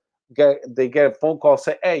players get a phone call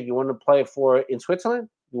say, "Hey, you want to play in Switzerland?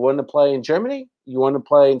 You want to play in Germany? You want to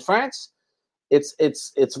play in France?"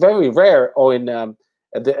 It's very rare. Or in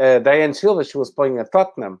Diane Silva, she was playing at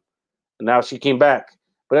Tottenham, and now she came back.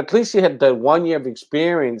 But at least she had the 1 year of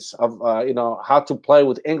experience of how to play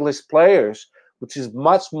with English players, which is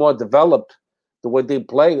much more developed. The way they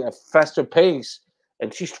play at a faster pace.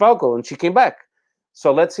 And she struggled, and she came back.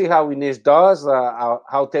 So let's see how Inês does,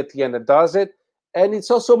 how Tatiana does it. And it's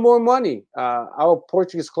also more money. Our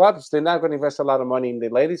Portuguese clubs, they're not going to invest a lot of money in the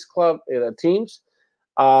ladies' club teams.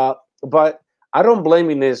 But I don't blame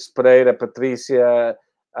Inês Pereira, Patricia,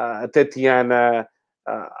 Tatiana,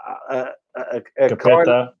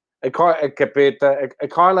 Capeta,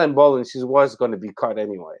 Caroline Bolin. She was going to be cut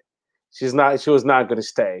anyway. She was not going to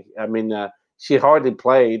stay. I mean, she hardly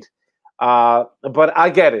played. But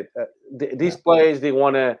I get it. These players, they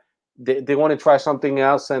want to try something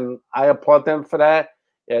else, and I applaud them for that.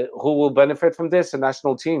 Who will benefit from this? The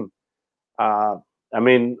national team. I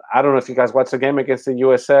mean, I don't know if you guys watched the game against the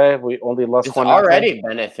USA. We only lost it's one. Already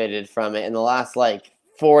benefited from it in the last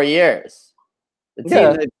 4 years. The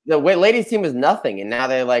team, the ladies team was nothing, and now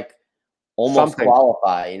they almost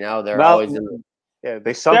qualify. They're always in the. Yeah,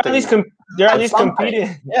 they're at least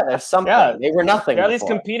competing. Yeah, there's something. Yeah, they were nothing. They're at least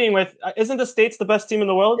competing with. Isn't the States the best team in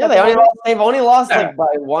the world? Yeah, they've only lost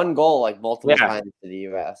by 1 goal multiple times to the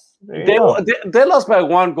US. They lost by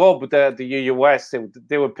 1 goal, but the US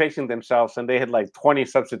they were pacing themselves, and they had 20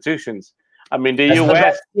 substitutions. I mean, the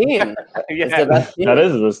US team. It's the best team. That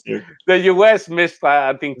is the best team. The US missed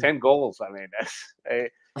I think 10 goals.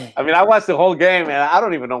 I mean, I watched the whole game, and I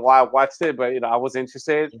don't even know why I watched it, but I was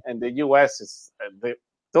interested. And the U.S.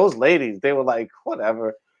 those ladies, they were like,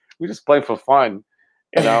 whatever, we just play for fun,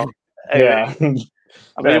 Yeah.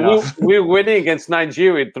 I mean, we were winning against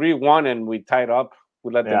Nigeria 3-1, and we tied up.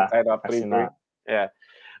 We let them tie up 3-3. Yeah,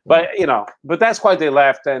 but but that's why they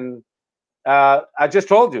left. And I just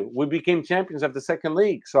told you, we became champions of the second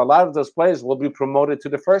league, so a lot of those players will be promoted to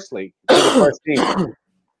the first league, to the first team.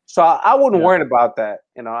 So I wouldn't worry about that.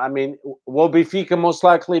 I mean, will Benfica most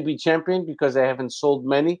likely be champion because they haven't sold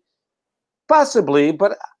many? Possibly,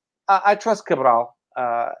 but I trust Cabral,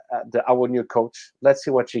 our new coach. Let's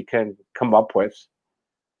see what she can come up with.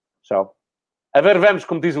 So A ver, vemos,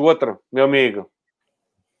 como diz o outro, meu amigo.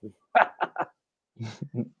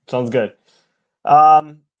 Sounds good.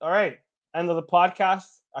 All right. End of the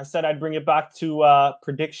podcast. I said I'd bring it back to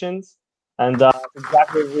predictions. And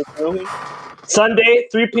exactly what we're doing. Sunday,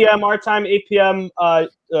 3 p.m. our time, 8 p.m.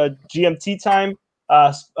 GMT time.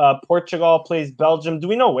 Portugal plays Belgium. Do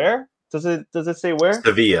we know where? Does it say where?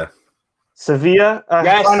 Sevilla.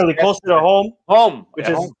 Yes, finally closer to home. Home.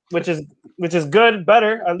 Which is good,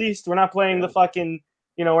 better. At least we're not playing the fucking,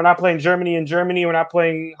 we're not playing Germany in Germany. We're not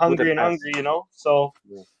playing Hungary in Hungary, So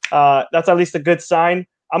that's at least a good sign.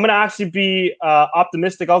 I'm going to actually be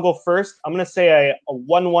optimistic. I'll go first. I'm going to say a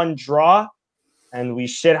 1-1 draw, and we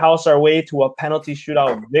shithouse our way to a penalty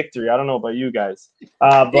shootout victory. I don't know about you guys.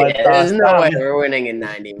 But there's no way we're winning in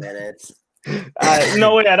 90 minutes.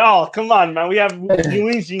 No way at all. Come on, man. We have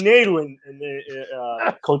Luigi Nato in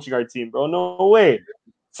coaching our team, bro. No way.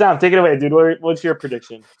 Sam, take it away, dude. What's your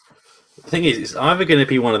prediction? The thing is, it's either going to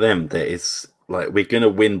be one of them that is like we're going to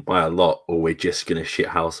win by a lot, or we're just going to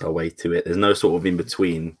shithouse our way to it. There's no sort of in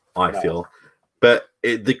between, I feel. But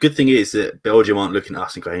the good thing is that Belgium aren't looking at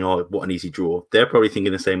us and going, "Oh, what an easy draw." They're probably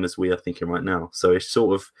thinking the same as we are thinking right now. So it's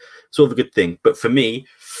sort of a good thing. But for me,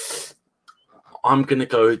 I'm going to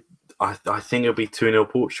go. I think it'll be 2-0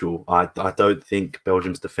 Portugal. I don't think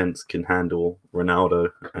Belgium's defense can handle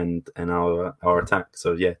Ronaldo and our attack.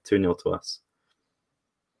 So yeah, 2-0 to us.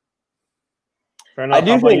 I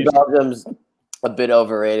do think Belgium's a bit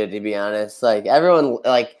overrated, to be honest. Like everyone,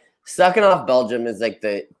 like sucking off Belgium is like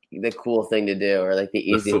the cool thing to do, or like the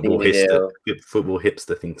easy thing to do. Good football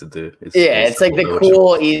hipster thing to do. It's like the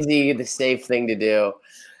cool, easy, the safe thing to do.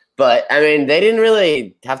 But I mean, they didn't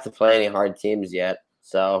really have to play any hard teams yet,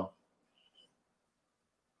 so.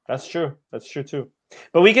 That's true. That's true too.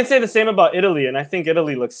 But we can say the same about Italy, and I think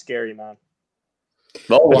Italy looks scary, man.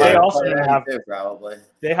 Well, they also probably.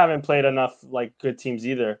 They haven't played enough like good teams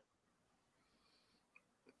either.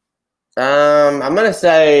 I'm gonna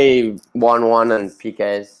say 1-1 on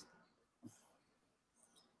PKs.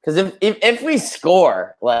 Because if we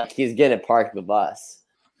score, like he's gonna park the bus.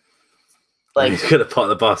 Like he's gonna park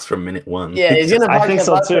the bus from minute 1. Yeah, he's gonna park the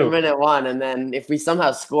bus from minute 1, and then if we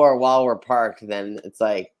somehow score while we're parked, then it's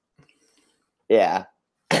like, yeah.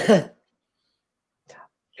 Yeah,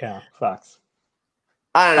 facts.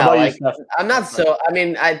 I don't know. Like, I'm not so. I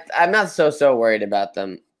mean, I'm not so worried about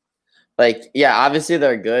them. Like, yeah, obviously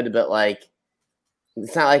they're good, but like,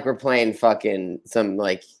 it's not like we're playing fucking some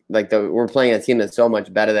we're playing a team that's so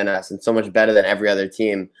much better than us and so much better than every other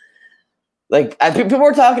team. Like, people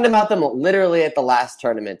were talking about them literally at the last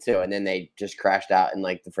tournament too, and then they just crashed out in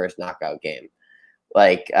like the first knockout game.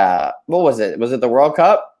 Like, what was it? Was it the World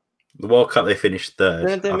Cup? The World Cup, they finished third.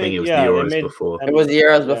 I think it was the Euros before. It was the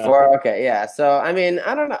Euros before. Okay, yeah. So I mean,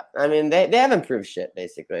 I don't know. I mean, they haven't proved shit.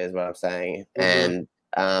 Basically, is what I'm saying. Mm-hmm.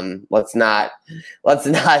 And let's not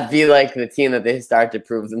be like the team that they start to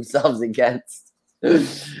prove themselves against.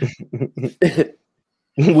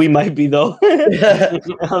 We might be though.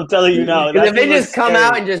 I'm telling you now. If they just come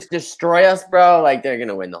out and just destroy us, bro, like they're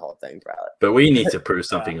gonna win the whole thing, probably. But we need to prove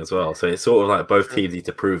something as well. So it's sort of like both teams need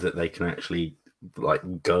to prove that they can actually like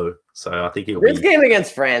go. So I think this game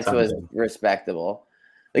against France was respectable.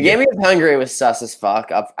 The game against Hungary was sus as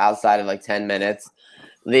fuck up outside of like 10 minutes.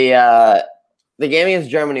 The game against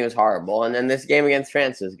Germany was horrible, and then this game against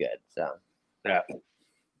France was good. So yeah.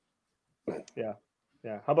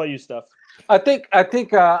 How about you, Steph? I think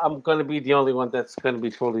I'm going to be the only one that's going to be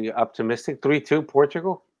totally optimistic. 3-2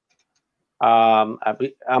 Portugal.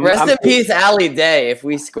 Rest in peace, Ali Day. If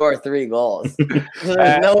we score 3 goals,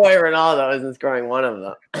 there's no way Ronaldo isn't scoring one of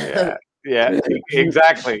them. Yeah,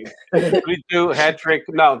 exactly. 3-2 hat trick.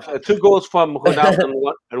 No, 2 goals from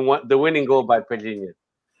Ronaldo and the winning goal by Pedrinho.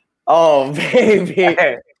 Oh baby.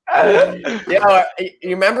 You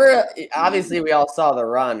remember? Obviously, we all saw the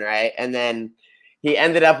run, right? And then he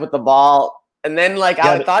ended up with the ball. And then,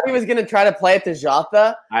 I thought he was going to try to play it to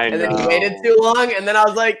Jota. And then he waited too long. And then I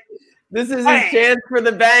was like, this is his chance for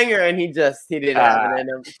the banger. And he didn't have it in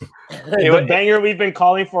him. The banger we've been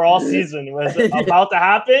calling for all season was about to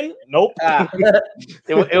happen. Nope.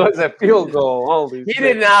 It was a field goal. Holy he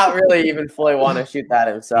did not really even fully want to shoot that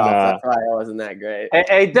himself. That's why it wasn't that great.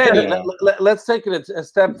 Hey Danny, let's take it a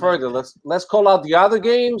step further. Let's call out the other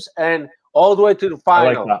games and all the way to the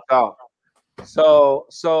final. Like So,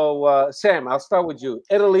 Sam, I'll start with you.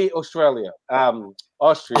 Italy, Australia.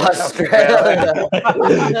 Austria.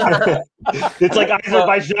 It's like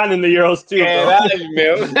Azerbaijan in the Euros too.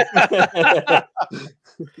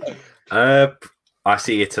 I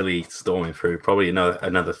see Italy storming through. Probably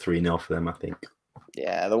another 3-0 for them, I think.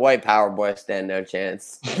 Yeah, the white power boys stand no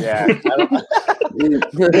chance. Yeah.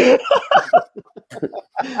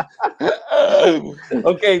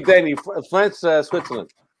 Okay, Danny, France, Switzerland.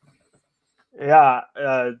 Yeah,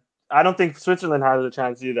 I don't think Switzerland has a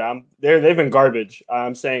chance either. They've been garbage.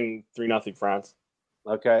 I'm saying 3-0 France.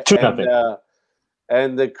 Okay, 2-0.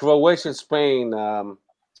 And the Croatia, Spain.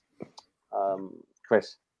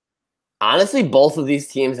 Chris. Honestly, both of these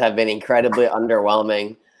teams have been incredibly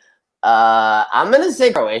underwhelming. I'm gonna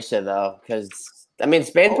say Croatia though, because I mean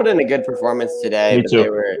Spain put in a good performance today, Me but too.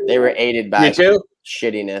 they were aided by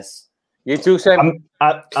shittiness. You too, Sam.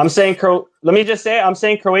 I'm saying Let me just say I'm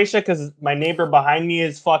saying Croatia because my neighbor behind me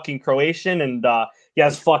is fucking Croatian and he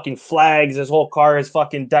has fucking flags. His whole car is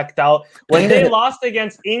fucking decked out. When they lost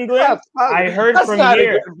against England, I heard from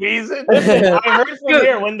here. A good reason. I heard from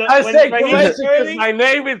here when my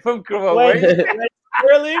neighbor is from Croatia.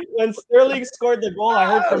 When Sterling scored the goal, I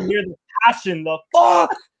heard from here the passion, the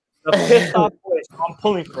fuck, the pissed off voice. I'm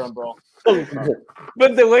pulling for him, bro.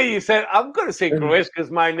 But the way you said, I'm going to say Croatia because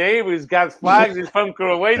my neighbor's got flags. He's from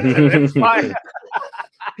Croatia. That's fine.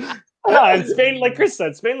 Yeah, and Spain, like Chris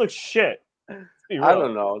said, Spain looks shit. I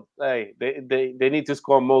don't know. Hey, they need to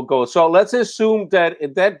score more goals. So let's assume that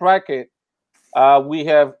in that bracket, we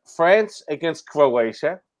have France against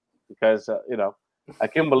Croatia because, I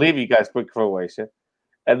can't believe you guys put Croatia.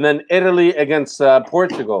 And then Italy against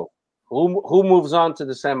Portugal. Who moves on to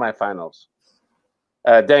the semifinals?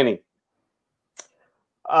 Danny.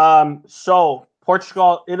 So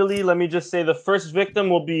Portugal, Italy, let me just say the first victim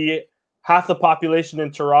will be half the population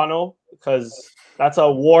in Toronto because that's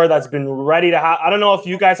a war that's been ready to happen. I don't know if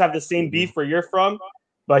you guys have the same beef where you're from,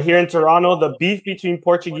 but here in Toronto, the beef between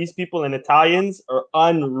Portuguese people and Italians are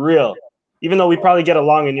unreal. Even though we probably get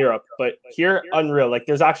along in Europe, but here, unreal. Like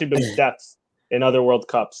there's actually been deaths in other World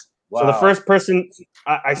Cups. Wow. So the first person,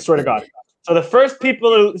 I swear to God. So the first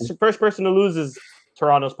person to lose is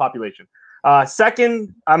Toronto's population.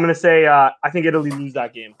 Second, I'm going to say I think Italy lose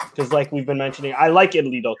that game because like we've been mentioning, I like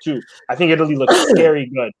Italy though too. I think Italy looks scary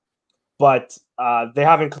good, but they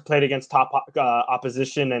haven't played against top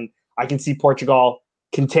opposition, and I can see Portugal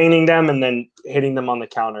containing them and then hitting them on the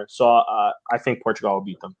counter. So I think Portugal will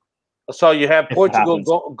beat them. So you have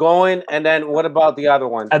Portugal going, and then what about the other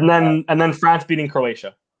one? And then France beating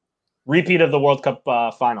Croatia. Repeat of the World Cup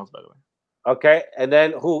finals, by the way. Okay, and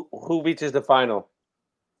then who reaches the final?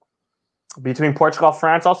 Between Portugal and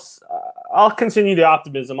France, I'll continue the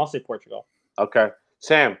optimism. I'll say Portugal. Okay.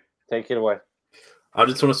 Sam, take it away. I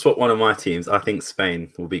just want to swap one of my teams. I think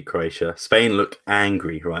Spain will beat Croatia. Spain look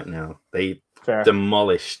angry right now. They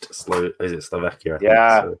demolished Slovakia.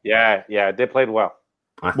 I think, yeah. They played well.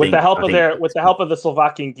 With the help of the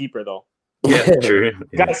Slovakian keeper, though. Yeah, true.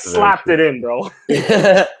 Guy slapped it in, bro. You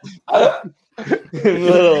thought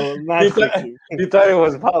it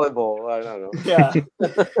was volleyball. I don't know. Yeah.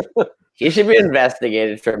 He should be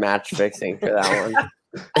investigated for match fixing for that one.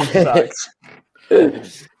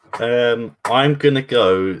 I'm gonna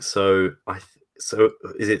go. So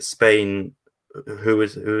is it Spain? Who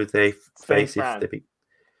they face if they beat?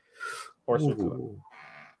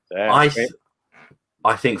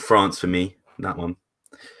 I think France for me, that one.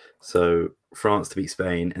 So France to beat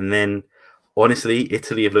Spain. And then, honestly,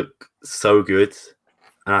 Italy have looked so good.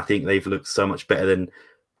 And I think they've looked so much better than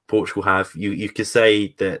Portugal have. You could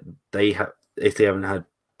say that Italy haven't had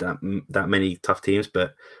that many tough teams,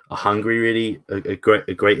 but are Hungary really a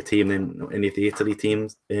greater team than any of the Italy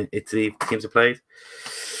teams have played?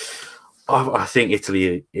 I think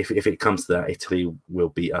Italy, if it comes to that, Italy will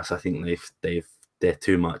beat us. I think they're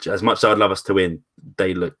too much. As much as I'd love us to win,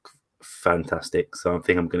 they look fantastic. So I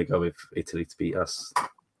think I'm going to go with Italy to beat us.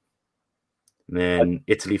 And then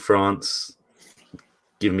Italy, France,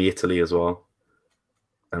 give me Italy as well.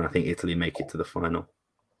 And I think Italy make it to the final.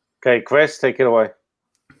 Okay, Chris, take it away.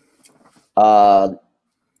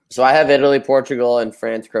 So I have Italy, Portugal, and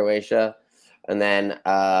France, Croatia. And then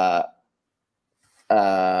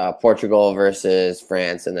Portugal versus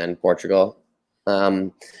France, and then Portugal.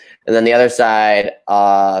 And then the other side,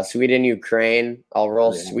 Sweden, Ukraine. I'll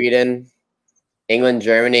roll Sweden. England,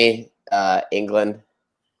 Germany. England.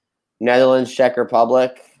 Netherlands, Czech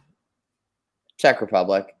Republic.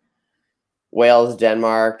 Wales,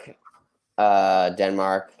 Denmark.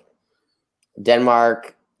 Denmark,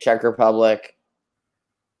 Czech Republic.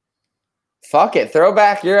 Fuck it.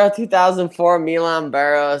 Throwback Euro 2004 Milan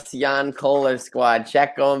Barros, Jan Koller squad.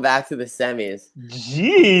 Czech going back to the semis.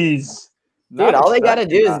 Jeez. Dude, all they got to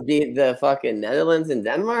do is beat the fucking Netherlands and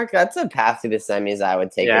Denmark. That's a path to the semis I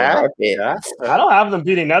would take. Yeah. I don't have them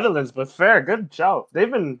beating Netherlands, but fair. Good shout.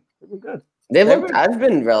 They've been good. I've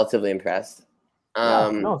been relatively impressed.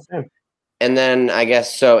 Same. And then I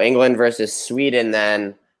guess so England versus Sweden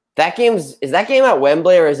then. Is that game at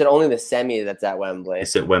Wembley or is it only the semi that's at Wembley?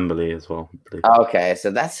 It's at Wembley as well. Okay,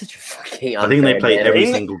 so that's such a fucking unfair I think they play every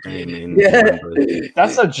advantage. single game in Wembley.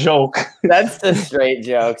 That's a joke. That's a straight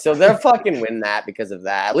joke. So they'll fucking win that because of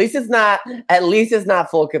that. At least it's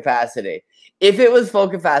not full capacity. If it was full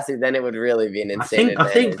capacity, then it would really be an insane I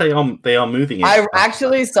think they are moving it. I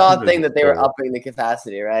actually saw a thing that they were upping the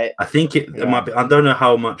capacity, right? I think it might be. I don't know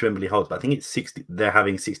how much Wembley holds, but I think it's 60. They're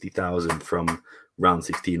having 60,000 from round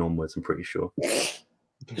 16 onwards. I'm pretty sure.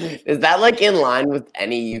 Is that like in line with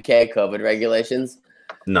any UK COVID regulations?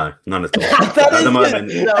 No, none at all. At the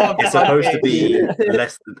moment, it's supposed to be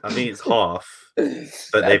less. I think it's half,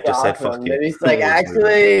 but they've just said fuck it. It's like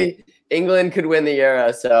actually, England could win the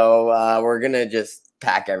Euro, so we're gonna just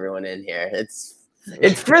pack everyone in here. It's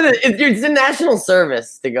a national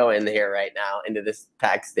service to go in here right now into this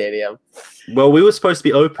packed stadium. Well, we were supposed to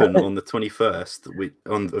be open on the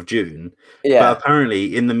 21st of June, but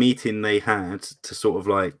apparently in the meeting they had to sort of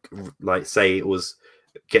like say it was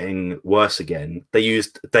getting worse again. They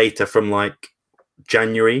used data from like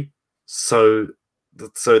January, so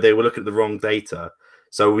they were looking at the wrong data.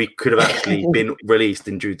 So we could have actually been released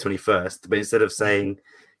in June 21st, but instead of saying,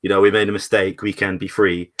 we made a mistake, we can be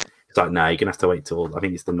free. It's like, no, you're gonna have to wait till I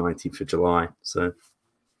think it's the 19th of July. So,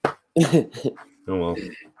 oh well,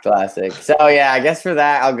 classic. So yeah, I guess for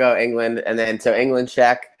that I'll go England, and then so England,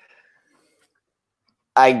 Czech.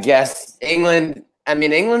 I guess England. I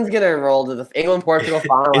mean, England's gonna roll to the England-Portugal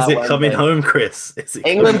final. Is it coming home, Chris?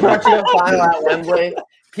 England-Portugal final at Wembley.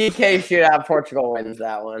 PK shootout. Portugal wins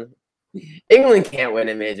that one. England can't win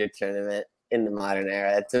a major tournament in the modern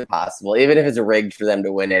era. It's impossible, even if it's rigged for them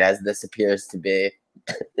to win it, as this appears to be.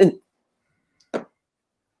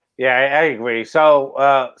 Yeah, I agree.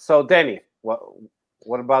 So, Danny,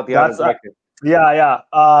 what about the other bracket? Yeah.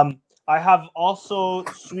 I have also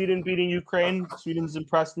Sweden beating Ukraine. Sweden's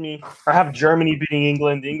impressed me. I have Germany beating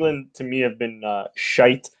England. England, to me, have been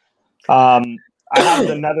shite. I have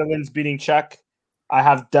the Netherlands beating Czech. I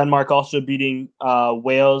have Denmark also beating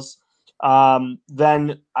Wales.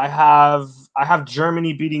 Then I have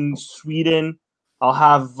Germany beating Sweden.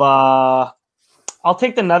 I'll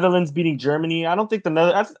take the Netherlands beating Germany. I don't think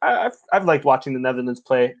I've liked watching the Netherlands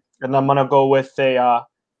play, and I'm gonna go with I'll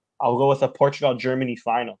go with a Portugal-Germany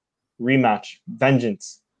final rematch.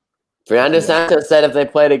 Vengeance. Fernando Santos said if they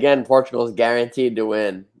played again, Portugal is guaranteed to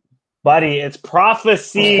win. Buddy, it's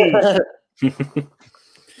prophecy.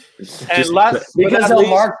 Because he'll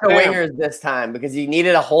mark the wingers this time, because he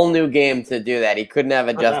needed a whole new game to do that. He couldn't have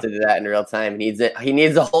adjusted to that in real time. He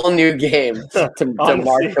needs a whole new game to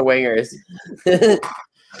mark the wingers.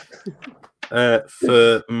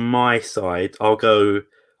 For my side, I'll go.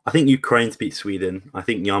 I think Ukraine to beat Sweden. I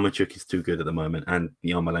think Yarmouk is too good at the moment, and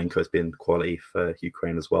Yarmolenko has been quality for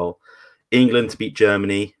Ukraine as well. England to beat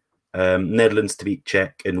Germany, Netherlands to beat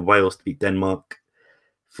Czech, and Wales to beat Denmark.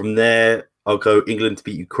 From there, I'll go England to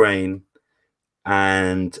beat Ukraine,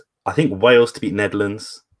 and I think Wales to beat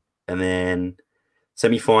Netherlands, and then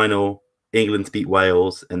semi-final England to beat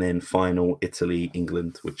Wales, and then final Italy,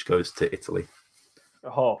 England, which goes to Italy.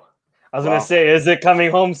 Oh, I was gonna say, is it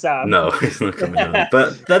coming home, Sam? No, it's not coming home.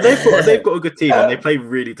 But they've got a good team, and they play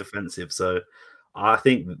really defensive. So I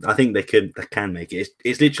think they can make it.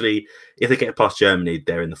 It's literally, if they get past Germany,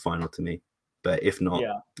 they're in the final to me. But if not,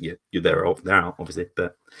 they're out, obviously.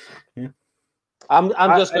 But yeah. I'm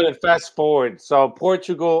just going to fast forward. So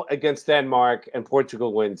Portugal against Denmark, and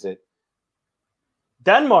Portugal wins it.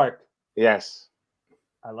 Denmark. Yes.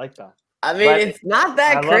 I like that. I mean, it's not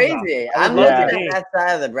that crazy. I'm looking at that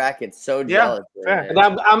side of the bracket so jealous. And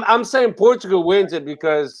I'm saying Portugal wins it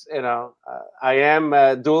because, I am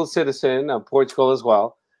a dual citizen of Portugal as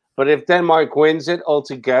well. But if Denmark wins it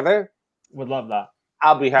altogether, would love that.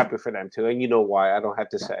 I'll be happy for them too. And you know why. I don't have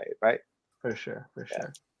to say it, right? For sure.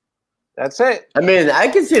 That's it. I mean, I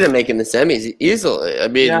can see them making the semis easily. I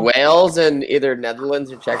mean, Wales and either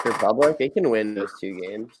Netherlands or Czech Republic, they can win those two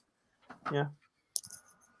games. Yeah.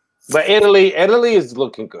 But Italy is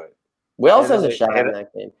looking good. Wales has a shot in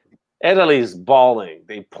that game. Italy's balling.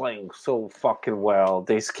 They playing so fucking well.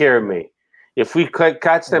 They scare me. If we could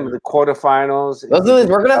catch them in the quarterfinals, we're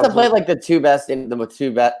gonna have to play like the two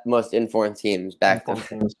most informed teams back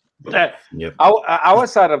then. Yep. Our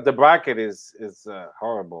side of the bracket is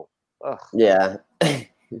horrible. Ugh. Yeah.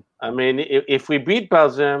 I mean, if we beat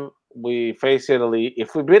Belgium, we face Italy.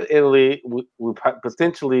 If we beat Italy, we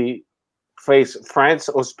potentially face France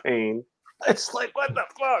or Spain. It's like, what the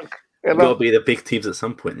fuck? You've got to be the big teams at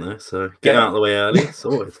some point, though. So get out of the way early.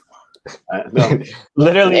 Sorted. No.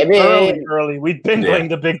 Literally early. We've been playing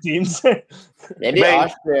the big teams. Maybe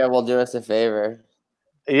Austria will do us a favor.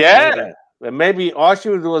 Yeah. Maybe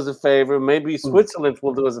Austria will do us a favor. Maybe Switzerland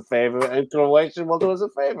will do us a favor, and Croatia will do us a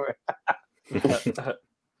favor.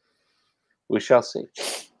 We shall see.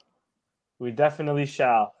 We definitely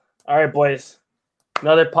shall. All right, boys.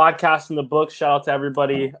 Another podcast in the book. Shout out to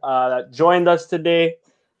everybody that joined us today.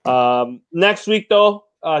 Next week, though,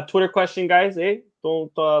 Twitter question, guys.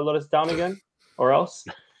 Don't let us down again, or else.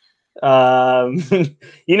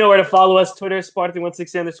 You know where to follow us: Twitter,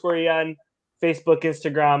 Sporting160_EN, Facebook,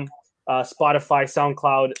 Instagram, Spotify,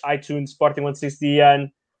 SoundCloud, iTunes,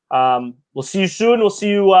 Sporting160EN. We'll see you soon. We'll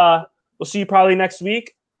see you probably next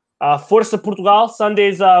week. Força Portugal.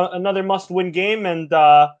 Sunday's another must-win game, and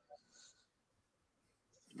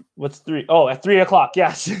what's 3? Oh, at 3:00.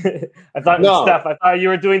 Yes, I thought Steph. I thought you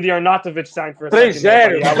were doing the Arnautovic sign for a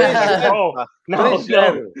second. 3-0. Oh, no.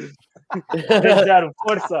 3-0.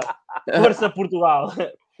 Força Portugal.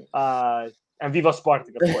 And Viva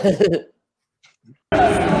Sporting, of course.